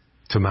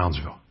to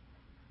Moundsville.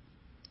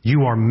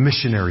 You are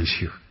missionaries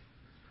here.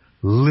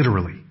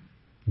 Literally.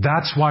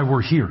 That's why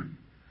we're here.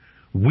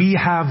 We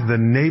have the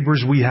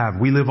neighbors we have.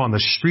 We live on the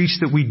streets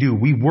that we do.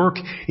 We work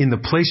in the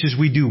places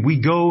we do. We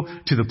go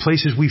to the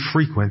places we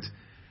frequent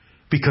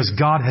because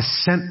God has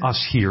sent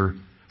us here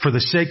for the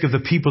sake of the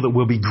people that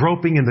will be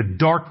groping in the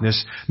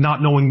darkness,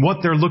 not knowing what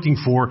they're looking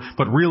for,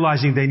 but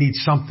realizing they need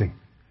something.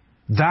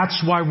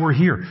 That's why we're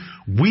here.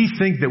 We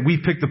think that we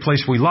pick the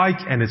place we like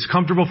and it's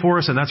comfortable for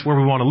us and that's where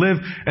we want to live.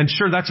 And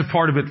sure, that's a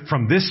part of it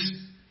from this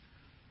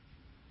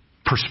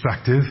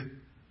perspective.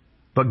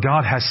 But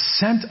God has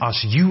sent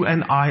us. You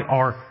and I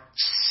are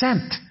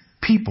sent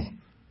people.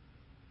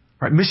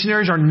 Right?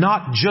 Missionaries are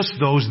not just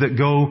those that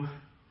go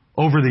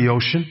over the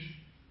ocean.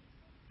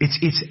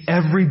 It's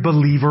every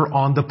believer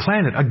on the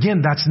planet.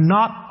 Again, that's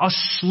not a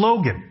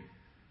slogan.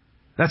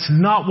 That's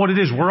not what it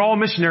is. We're all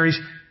missionaries.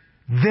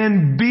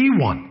 Then be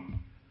one.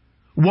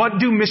 What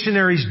do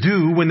missionaries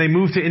do when they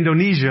move to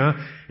Indonesia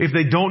if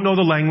they don't know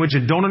the language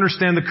and don't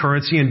understand the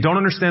currency and don't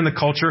understand the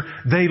culture?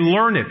 They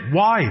learn it.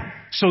 Why?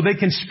 So they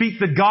can speak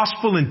the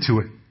gospel into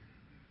it.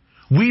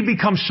 We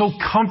become so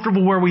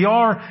comfortable where we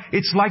are,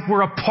 it's like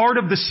we're a part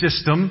of the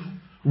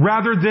system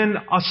rather than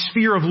a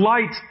sphere of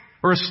light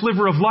or a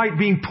sliver of light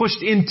being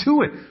pushed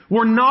into it.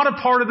 We're not a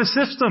part of the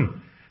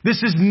system.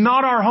 This is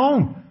not our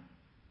home.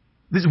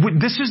 This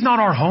is not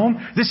our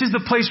home. This is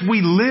the place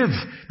we live.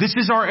 This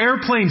is our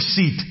airplane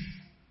seat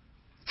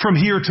from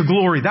here to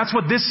glory. That's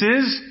what this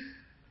is.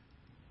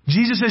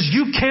 Jesus says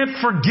you can't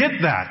forget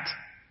that.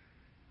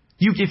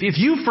 If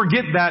you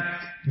forget that,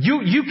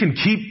 you can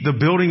keep the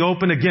building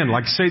open again.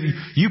 Like I say,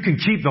 you can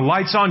keep the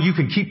lights on. You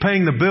can keep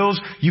paying the bills.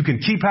 You can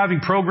keep having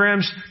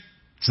programs.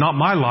 It's not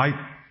my light.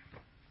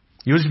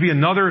 You'll just be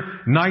another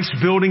nice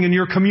building in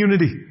your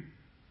community.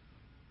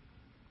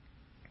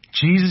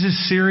 Jesus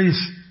is serious.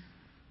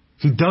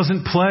 He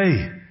doesn't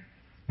play.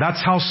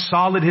 That's how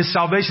solid His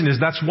salvation is.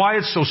 That's why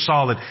it's so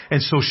solid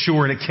and so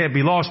sure and it can't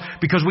be lost.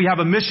 Because we have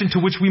a mission to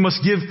which we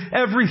must give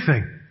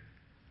everything.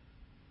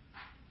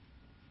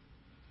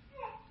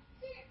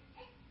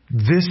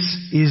 This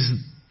is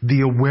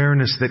the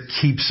awareness that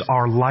keeps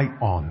our light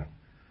on.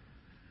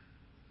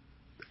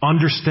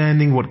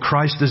 Understanding what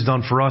Christ has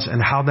done for us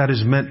and how that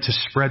is meant to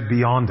spread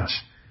beyond us.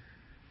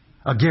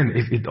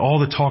 Again, all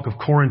the talk of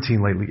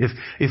quarantine lately,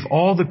 if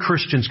all the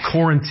Christians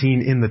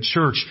quarantine in the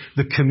church,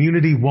 the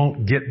community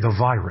won't get the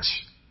virus.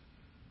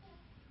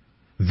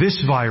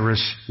 This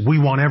virus, we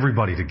want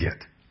everybody to get.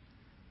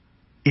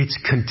 It's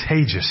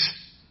contagious.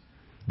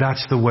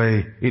 That's the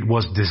way it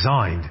was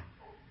designed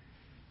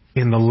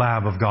in the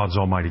lab of God's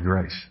almighty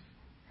grace.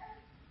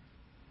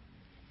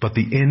 But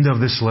the end of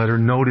this letter,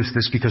 notice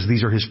this because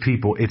these are His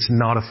people. It's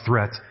not a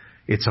threat.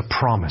 It's a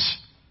promise.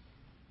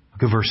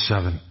 Look at verse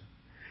 7.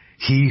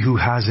 He who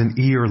has an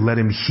ear, let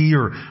him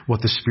hear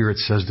what the Spirit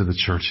says to the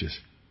churches.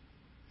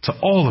 To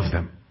all of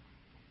them.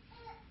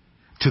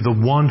 To the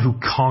one who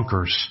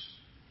conquers,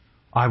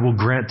 I will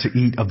grant to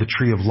eat of the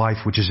tree of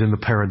life which is in the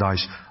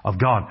paradise of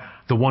God.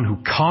 The one who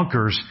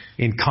conquers,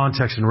 in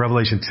context in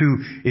Revelation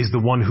 2, is the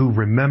one who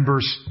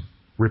remembers,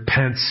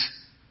 repents,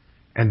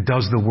 and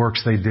does the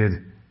works they did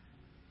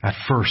at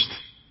first.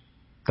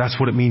 That's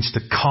what it means to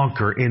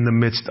conquer in the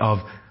midst of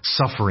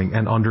suffering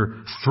and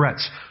under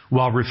threats,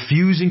 while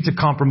refusing to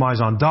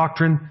compromise on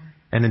doctrine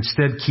and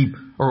instead keep,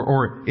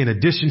 or in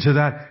addition to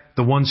that,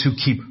 the ones who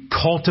keep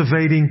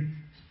cultivating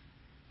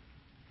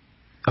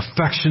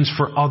affections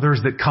for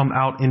others that come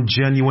out in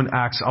genuine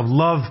acts of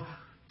love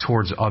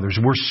towards others.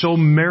 We're so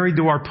married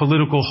to our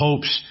political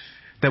hopes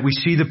that we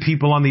see the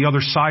people on the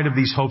other side of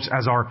these hopes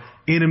as our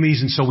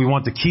enemies, and so we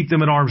want to keep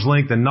them at arm's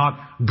length and not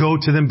go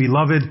to them,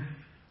 beloved.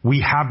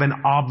 We have an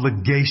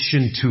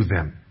obligation to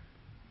them.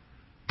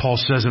 Paul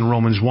says in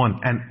Romans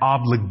 1, an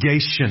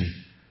obligation.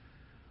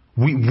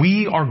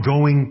 We are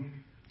going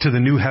to the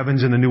new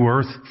heavens and the new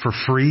earth for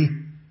free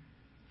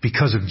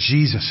because of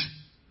Jesus.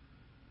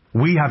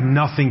 We have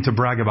nothing to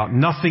brag about,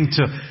 nothing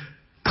to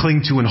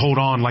cling to and hold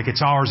on like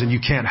it's ours and you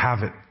can't have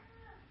it.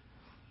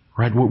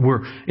 Right?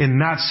 We're in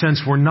that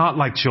sense, we're not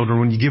like children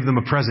when you give them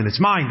a present. It's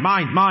mine,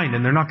 mine, mine,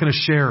 and they're not going to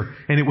share.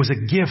 And it was a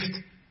gift.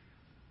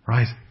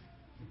 Right?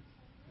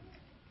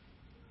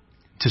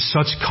 To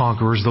such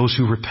conquerors, those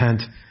who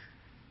repent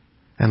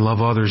and love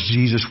others,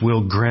 Jesus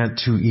will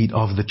grant to eat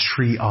of the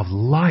tree of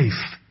life,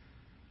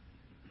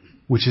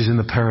 which is in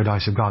the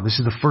paradise of God. This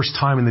is the first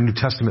time in the New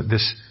Testament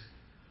this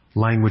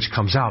language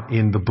comes out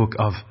in the book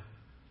of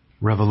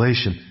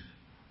Revelation.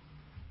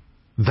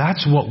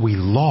 That's what we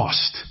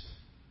lost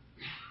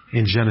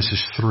in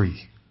Genesis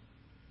 3.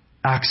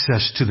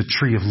 Access to the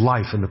tree of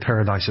life in the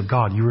paradise of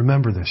God. You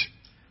remember this.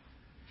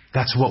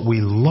 That's what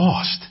we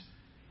lost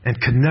and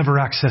could never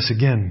access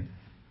again.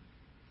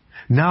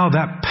 Now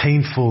that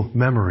painful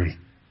memory,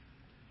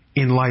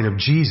 in light of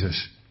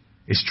Jesus,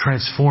 is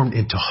transformed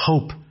into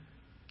hope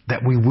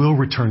that we will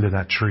return to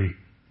that tree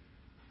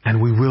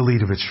and we will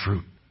eat of its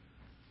fruit.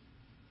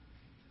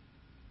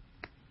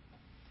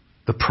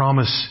 The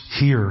promise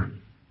here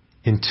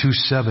in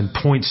 2:7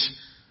 points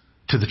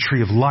to the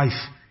tree of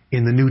life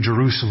in the New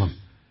Jerusalem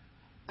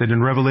that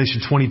in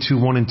Revelation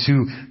 22:1 and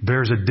 2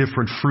 bears a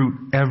different fruit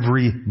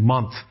every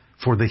month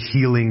for the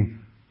healing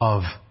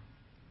of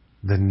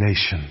the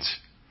nations.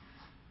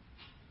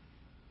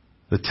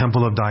 The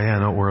temple of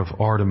Diana, or of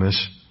Artemis,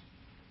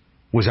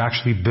 was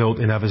actually built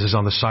in Ephesus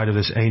on the site of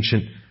this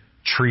ancient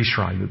tree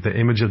shrine. The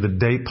image of the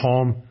date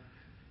palm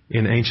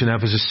in ancient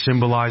Ephesus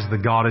symbolized the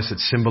goddess. It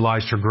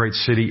symbolized her great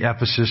city,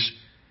 Ephesus.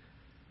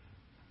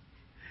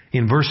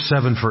 In verse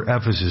 7 for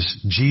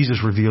Ephesus,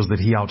 Jesus reveals that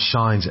He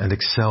outshines and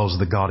excels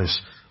the goddess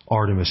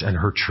Artemis and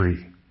her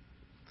tree.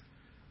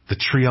 The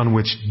tree on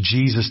which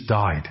Jesus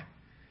died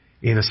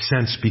in a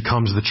sense,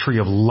 becomes the tree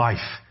of life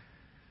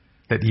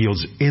that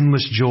yields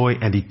endless joy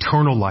and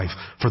eternal life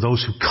for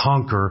those who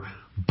conquer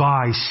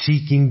by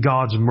seeking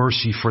God's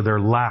mercy for their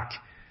lack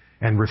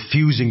and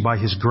refusing by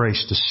His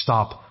grace to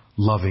stop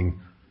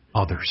loving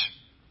others.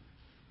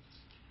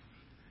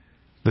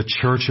 The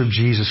Church of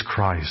Jesus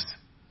Christ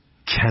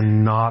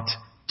cannot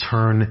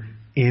turn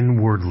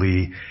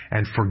inwardly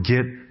and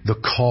forget the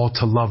call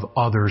to love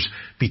others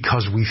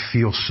because we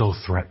feel so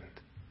threatened.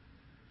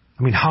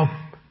 I mean, how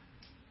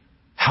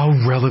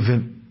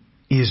relevant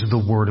is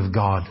the Word of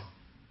God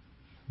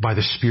by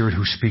the Spirit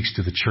who speaks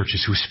to the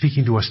churches, who's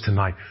speaking to us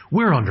tonight?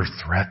 We're under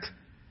threat.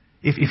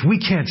 If we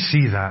can't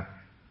see that,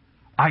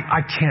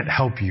 I can't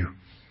help you.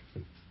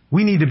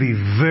 We need to be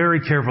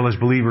very careful as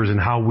believers in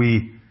how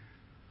we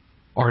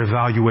are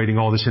evaluating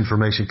all this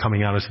information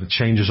coming at us that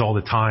changes all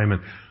the time,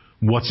 and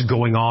what's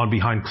going on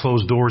behind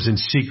closed doors in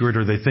secret,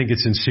 or they think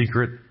it's in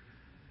secret,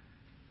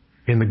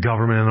 in the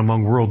government and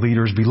among world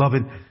leaders.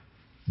 Beloved,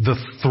 the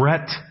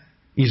threat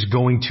is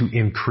going to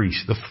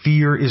increase. The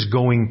fear is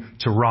going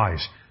to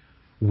rise.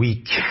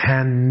 We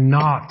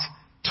cannot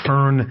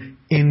turn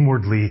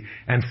inwardly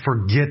and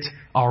forget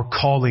our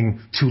calling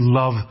to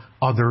love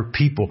other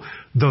people.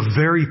 The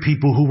very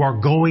people who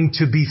are going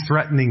to be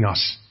threatening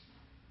us.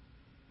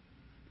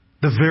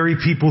 The very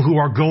people who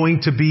are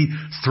going to be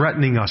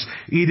threatening us.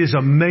 It is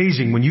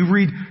amazing when you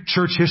read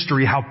church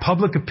history how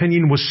public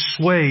opinion was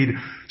swayed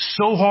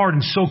so hard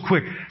and so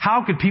quick.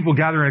 How could people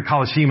gather in a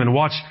Colosseum and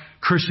watch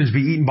Christians be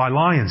eaten by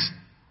lions?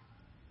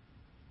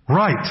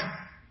 Right.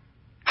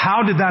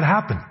 How did that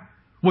happen?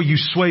 Well, you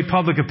sway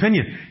public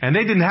opinion. And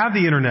they didn't have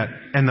the internet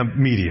and the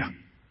media.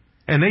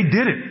 And they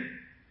did it.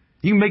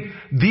 You make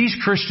these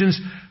Christians,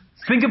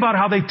 think about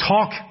how they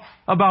talk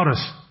about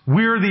us.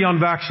 We're the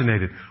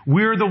unvaccinated.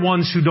 We're the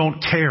ones who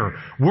don't care.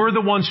 We're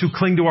the ones who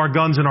cling to our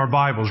guns and our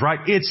Bibles, right?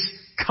 It's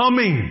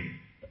coming.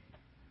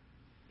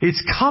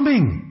 It's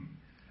coming.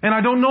 And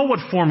I don't know what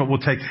form it will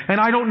take. And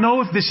I don't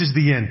know if this is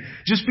the end.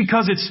 Just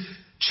because it's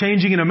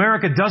changing in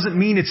America doesn't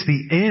mean it's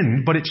the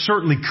end, but it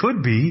certainly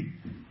could be.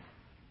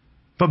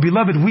 But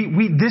beloved,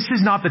 this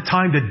is not the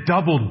time to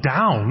double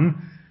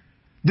down.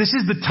 This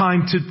is the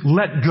time to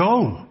let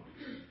go.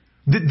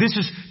 This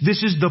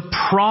is the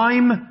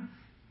prime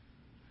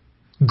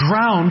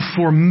ground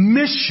for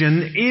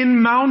mission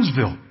in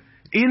Moundsville,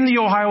 in the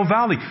Ohio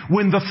Valley,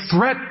 when the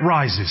threat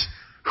rises.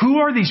 Who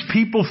are these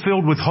people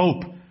filled with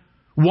hope?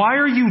 Why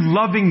are you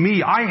loving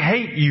me? I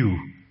hate you.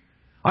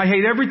 I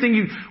hate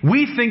everything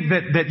we think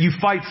that you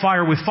fight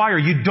fire with fire.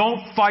 You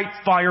don't fight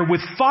fire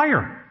with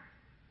fire.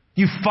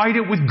 You fight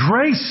it with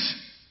grace.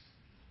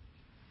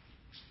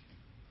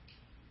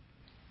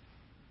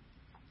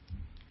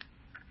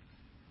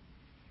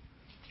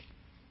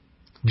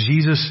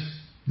 Jesus,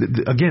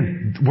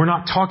 again, we're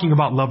not talking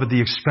about love at the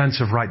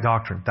expense of right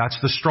doctrine. That's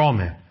the straw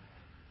man.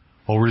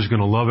 Oh, we're just going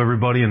to love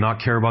everybody and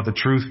not care about the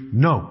truth?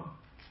 No.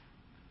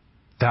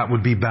 That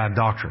would be bad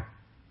doctrine.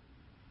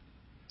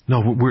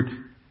 No,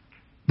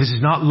 this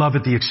is not love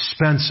at the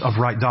expense of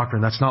right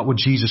doctrine. That's not what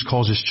Jesus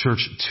calls His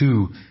church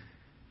to.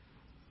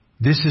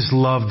 This is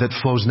love that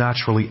flows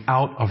naturally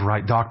out of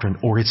right doctrine,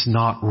 or it's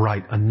not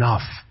right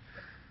enough.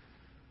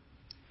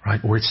 Right?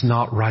 Or it's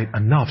not right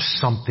enough.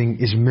 Something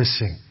is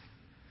missing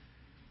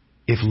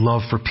if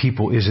love for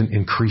people isn't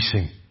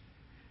increasing.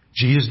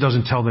 Jesus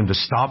doesn't tell them to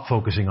stop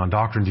focusing on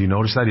doctrine. Do you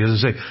notice that? He doesn't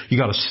say, you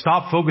got to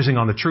stop focusing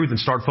on the truth and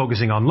start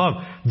focusing on love.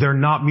 They're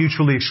not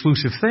mutually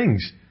exclusive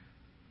things.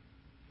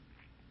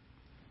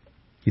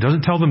 He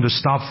doesn't tell them to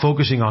stop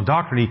focusing on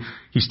doctrine.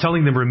 He's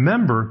telling them,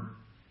 remember,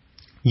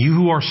 you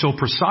who are so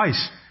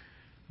precise,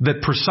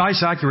 that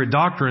precise, accurate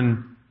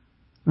doctrine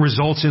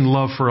results in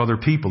love for other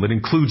people. It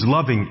includes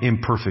loving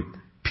imperfect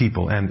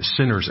people and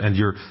sinners and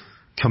your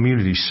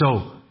community.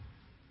 So,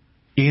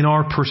 in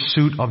our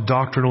pursuit of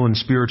doctrinal and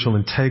spiritual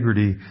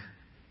integrity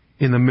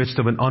in the midst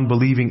of an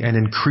unbelieving and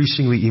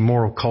increasingly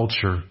immoral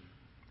culture,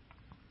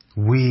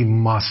 we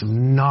must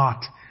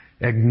not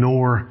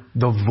ignore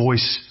the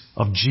voice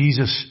of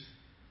Jesus,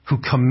 who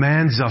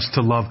commands us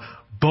to love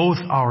both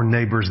our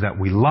neighbors that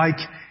we like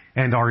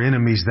and our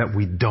enemies that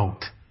we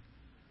don't.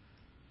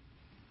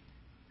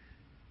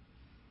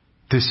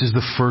 This is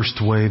the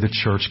first way the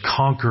church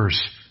conquers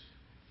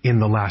in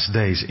the last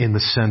days, in the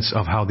sense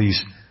of how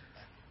these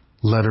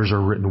letters are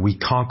written. We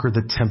conquer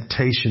the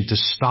temptation to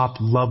stop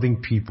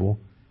loving people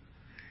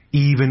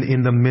even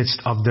in the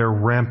midst of their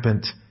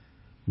rampant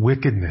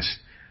wickedness.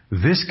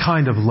 This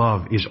kind of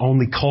love is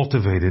only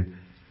cultivated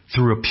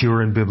through a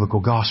pure and biblical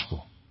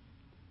gospel.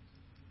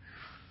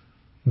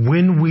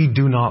 When we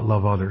do not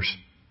love others,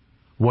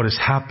 what has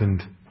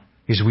happened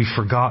is we've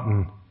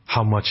forgotten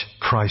how much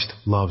Christ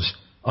loves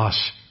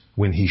us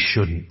when He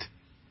shouldn't.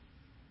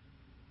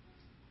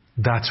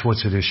 That's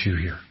what's at issue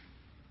here.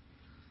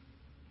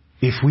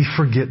 If we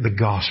forget the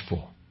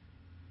gospel,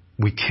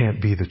 we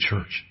can't be the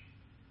church.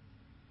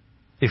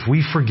 If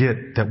we forget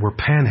that we're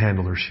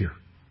panhandlers here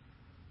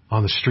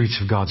on the streets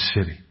of God's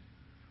city,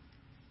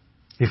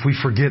 if we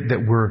forget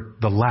that we're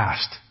the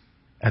last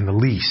and the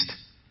least,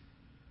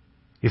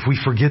 if we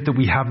forget that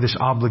we have this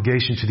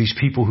obligation to these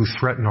people who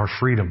threaten our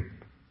freedom,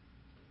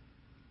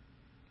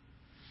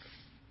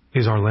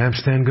 is our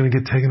lampstand going to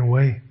get taken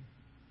away?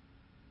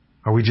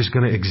 Are we just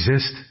going to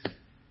exist?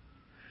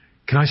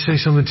 Can I say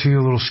something to you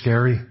a little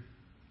scary?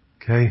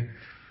 Okay?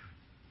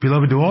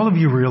 Beloved, do all of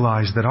you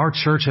realize that our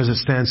church as it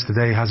stands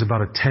today has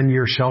about a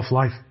 10-year shelf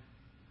life?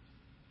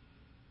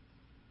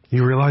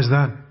 You realize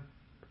that?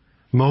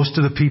 Most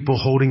of the people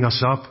holding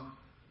us up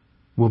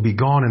will be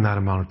gone in that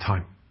amount of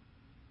time.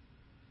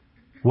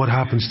 What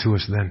happens to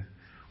us then?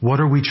 What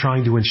are we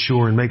trying to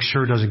ensure and make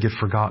sure doesn't get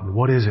forgotten?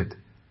 What is it?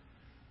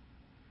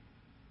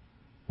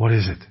 What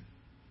is it?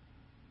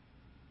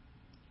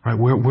 Right?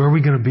 Where are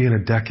we going to be in a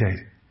decade?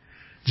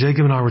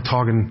 Jacob and I were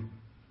talking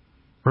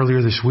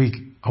earlier this week.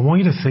 I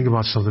want you to think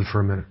about something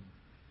for a minute.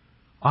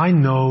 I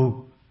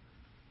know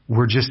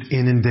we're just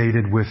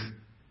inundated with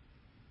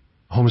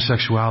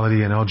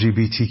homosexuality and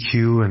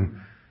LGBTQ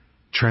and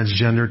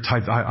transgender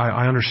type.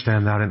 I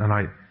understand that, and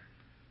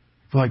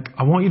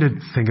I want you to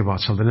think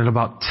about something. In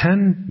about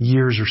 10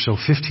 years or so,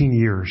 15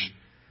 years,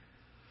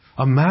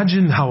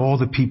 imagine how all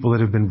the people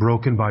that have been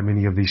broken by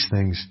many of these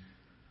things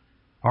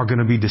are going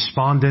to be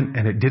despondent,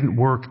 and it didn't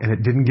work, and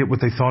it didn't get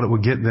what they thought it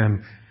would get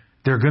them.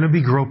 They're going to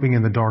be groping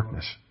in the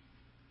darkness.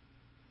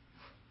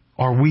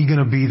 Are we going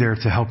to be there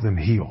to help them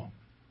heal?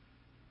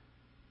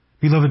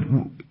 Beloved,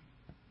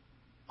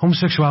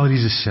 homosexuality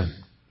is a sin.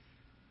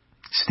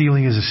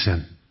 Stealing is a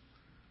sin.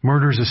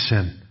 Murder is a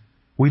sin.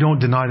 We don't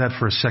deny that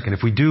for a second. If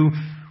we do,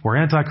 we're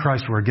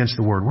anti-Christ, we're against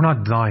the Word. We're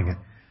not denying it.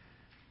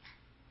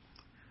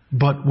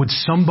 But would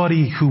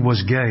somebody who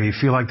was gay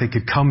feel like they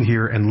could come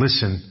here and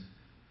listen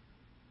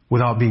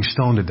without being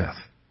stoned to death?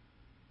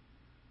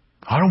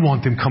 I don't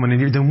want them coming in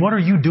here. Then what are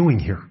you doing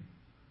here?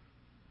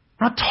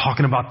 We're not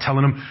talking about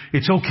telling them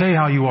it's okay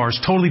how you are.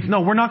 It's totally,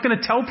 no, we're not going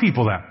to tell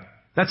people that.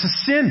 That's a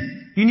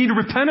sin. You need to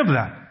repent of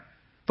that.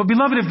 But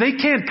beloved, if they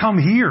can't come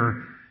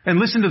here and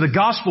listen to the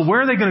gospel,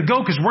 where are they going to go?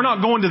 Because we're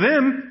not going to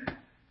them.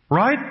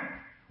 Right?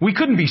 We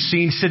couldn't be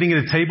seen sitting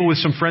at a table with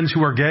some friends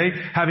who are gay,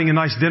 having a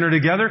nice dinner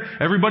together.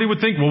 Everybody would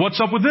think, well, what's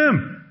up with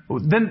them?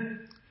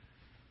 Then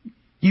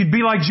you'd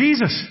be like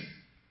Jesus.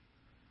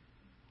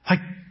 Like,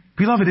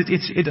 beloved,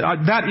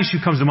 that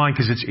issue comes to mind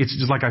because it's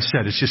just like I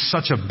said, it's just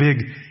such a big,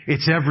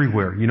 it's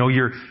everywhere. You know,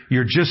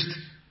 you're just,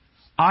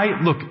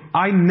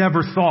 I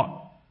never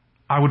thought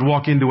I would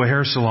walk into a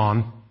hair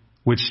salon,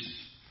 which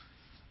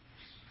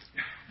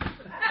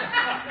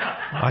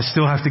I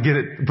still have to get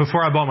it.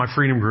 Before I bought my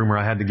Freedom Groomer,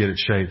 I had to get it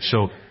shaved.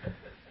 So,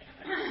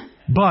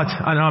 but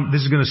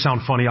this is going to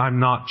sound funny. I'm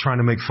not trying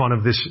to make fun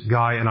of this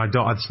guy, and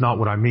that's not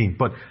what I mean.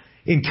 But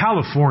in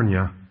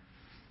California,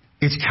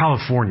 it's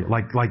California.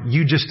 Like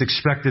you just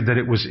expected that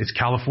it's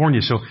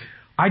California. So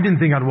I didn't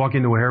think I'd walk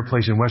into a hair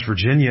place in West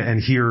Virginia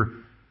and hear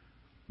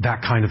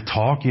that kind of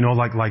talk. You know,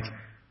 like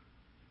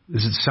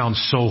this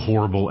sounds so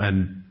horrible,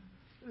 and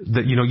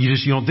that, you know, you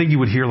don't think you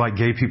would hear like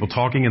gay people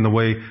talking in the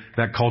way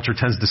that culture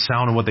tends to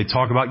sound and what they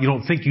talk about. You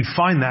don't think you'd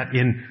find that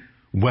in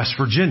West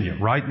Virginia,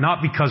 right?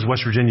 Not because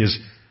West Virginia's,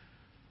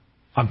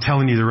 I'm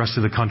telling you, the rest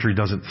of the country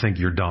doesn't think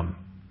you're dumb.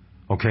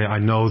 Okay, I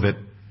know that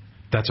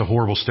that's a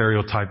horrible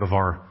stereotype of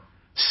our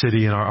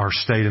city and our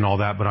state and all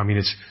that, but I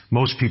mean,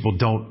 most people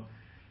don't,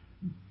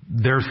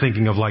 they're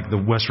thinking of like the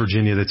West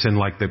Virginia that's in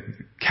like the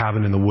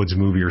Cabin in the Woods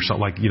movie or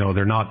something. Like, you know,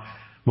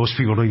 most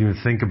people don't even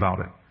think about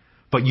it.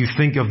 But you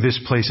think of this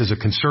place as a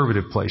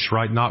conservative place,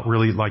 right? Not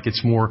really like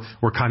it's more,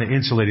 we're kind of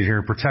insulated here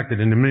and protected.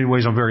 And in many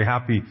ways, I'm very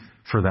happy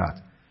for that.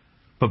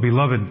 But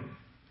beloved,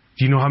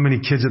 do you know how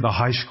many kids at the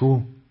high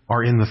school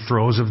are in the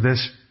throes of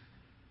this?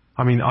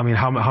 I mean,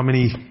 how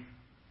many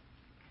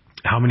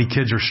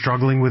kids are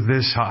struggling with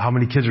this? How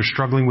many kids are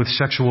struggling with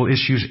sexual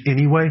issues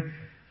anyway? I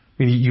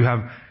mean, you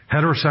have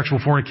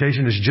heterosexual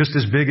fornication is just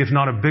as big, if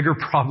not a bigger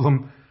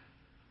problem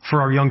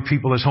for our young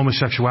people as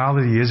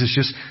homosexuality is. It's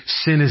just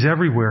sin is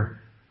everywhere.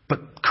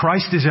 But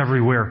Christ is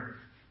everywhere,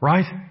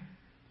 right?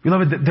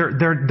 Beloved,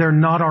 they're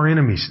not our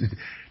enemies.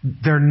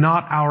 They're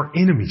not our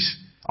enemies.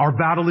 Our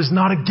battle is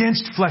not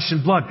against flesh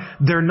and blood.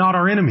 They're not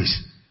our enemies.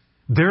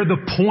 They're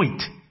the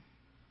point.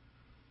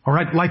 All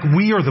right? Like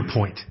we are the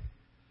point.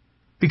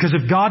 Because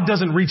if God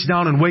doesn't reach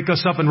down and wake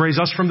us up and raise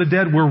us from the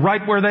dead, we're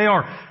right where they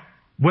are,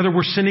 whether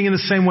we're sinning in the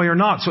same way or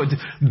not. So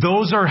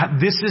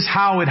this is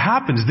how it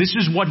happens. This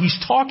is what He's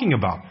talking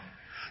about.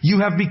 You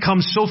have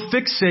become so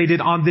fixated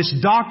on this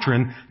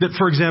doctrine that,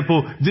 for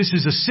example, this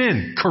is a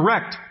sin.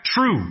 Correct.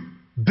 True.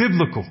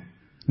 Biblical.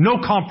 No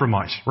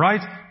compromise.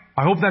 Right?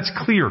 I hope that's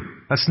clear.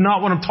 That's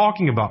not what I'm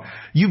talking about.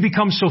 You've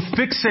become so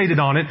fixated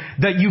on it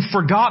that you've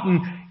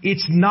forgotten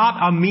it's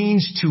not a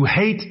means to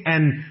hate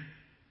and,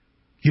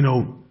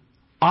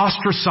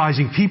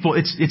 ostracizing people.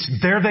 It's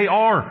there they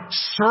are.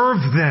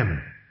 Serve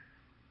them.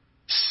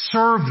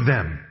 Serve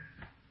them.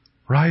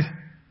 Right?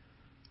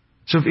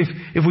 So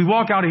if we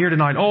walk out of here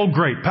tonight, oh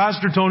great,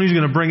 Pastor Tony's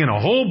going to bring in a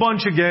whole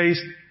bunch of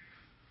gays.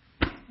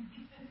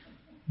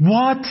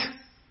 What?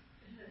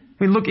 I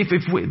mean, look,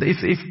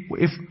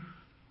 if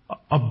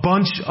a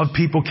bunch of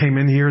people came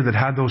in here that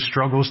had those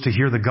struggles to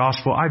hear the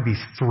gospel, I'd be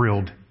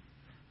thrilled.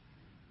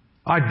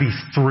 I'd be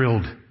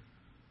thrilled.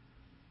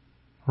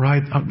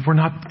 Right? We're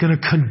not going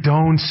to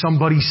condone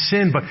somebody's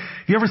sin, but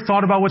have you ever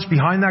thought about what's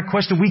behind that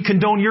question? We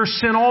condone your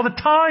sin all the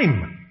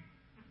time.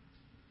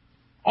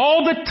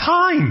 All the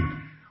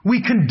time.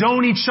 We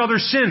condone each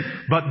other's sin,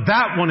 but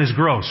that one is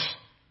gross.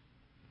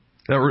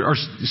 Or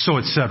so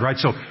it's said, right?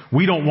 So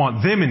we don't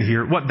want them in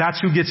here. What? That's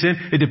who gets in?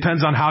 It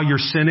depends on how you're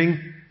sinning.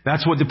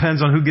 That's what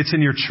depends on who gets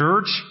in your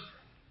church.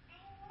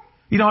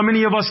 You know how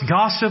many of us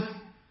gossip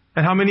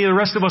and how many of the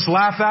rest of us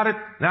laugh at it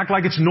and act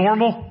like it's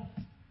normal?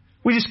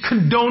 We just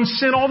condone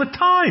sin all the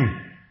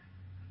time.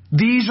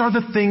 These are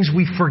the things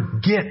we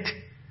forget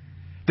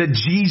that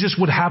Jesus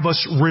would have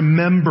us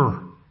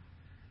remember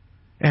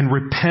and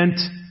repent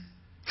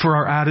for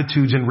our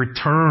attitudes and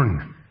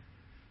return.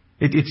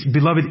 It's,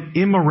 beloved,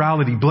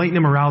 immorality, blatant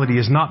immorality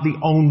is not the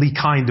only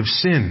kind of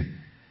sin.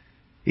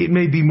 It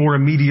may be more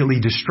immediately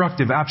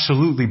destructive,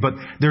 absolutely, but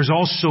there's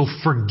also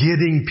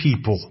forgetting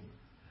people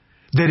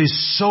that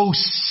is so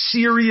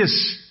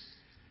serious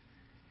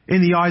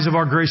in the eyes of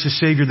our gracious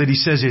Savior that He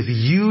says, if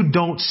you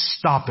don't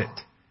stop it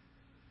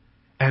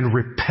and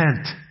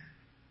repent,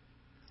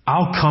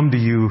 I'll come to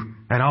you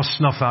and I'll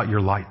snuff out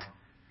your light.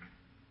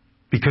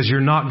 Because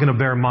you're not going to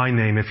bear my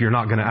name if you're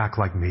not going to act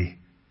like me.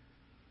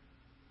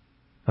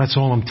 That's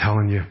all I'm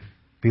telling you,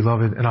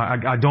 beloved. And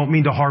I don't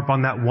mean to harp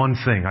on that one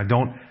thing.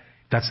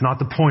 That's not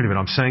the point of it.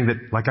 I'm saying that,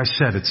 like I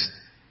said, it's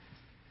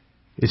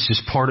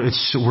just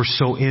we're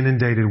so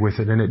inundated with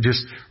it. And it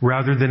just,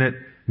 rather than it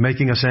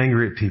making us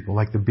angry at people,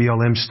 like the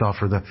BLM stuff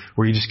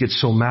where you just get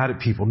so mad at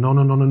people.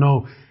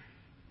 No.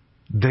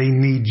 They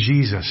need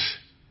Jesus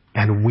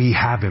and we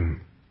have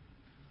Him.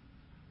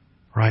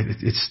 Right?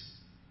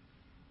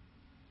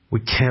 We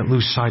can't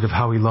lose sight of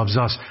how He loves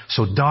us.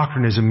 So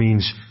doctrine is a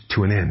means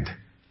to an end.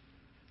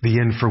 The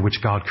end for which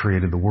God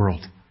created the world,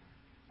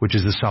 which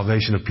is the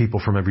salvation of people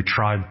from every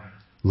tribe,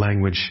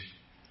 language,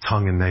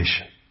 tongue, and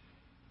nation.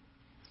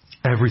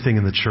 Everything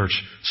in the church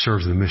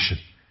serves the mission,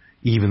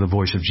 even the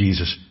voice of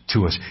Jesus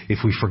to us. If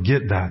we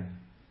forget that,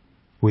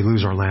 we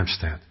lose our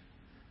lampstand.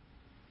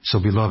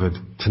 So beloved,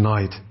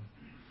 tonight,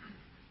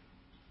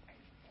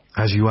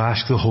 as you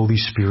ask the Holy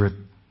Spirit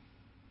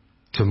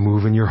to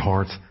move in your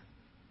heart,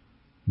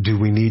 do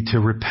we need to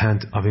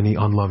repent of any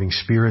unloving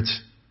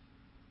spirits,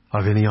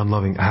 of any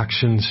unloving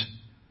actions,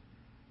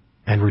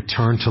 and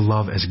return to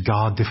love as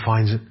God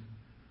defines it?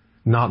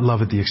 Not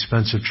love at the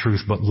expense of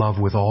truth, but love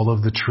with all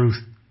of the truth.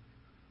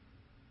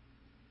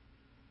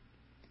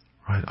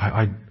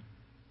 Right?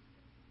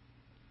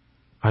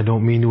 I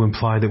don't mean to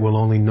imply that we'll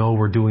only know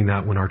we're doing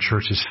that when our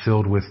church is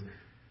filled with,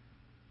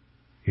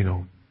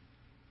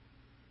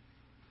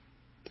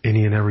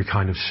 any and every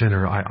kind of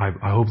sinner. I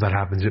hope that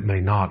happens. It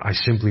may not. I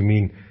simply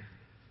mean,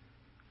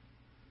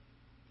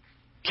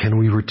 can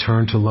we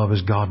return to love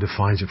as God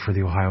defines it for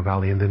the Ohio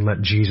Valley and then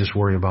let Jesus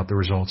worry about the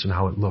results and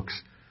how it looks?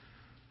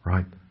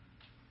 Right?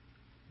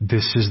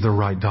 This is the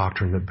right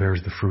doctrine that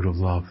bears the fruit of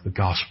love, the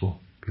gospel,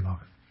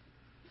 beloved.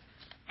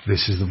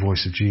 This is the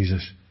voice of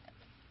Jesus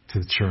to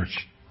the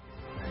church.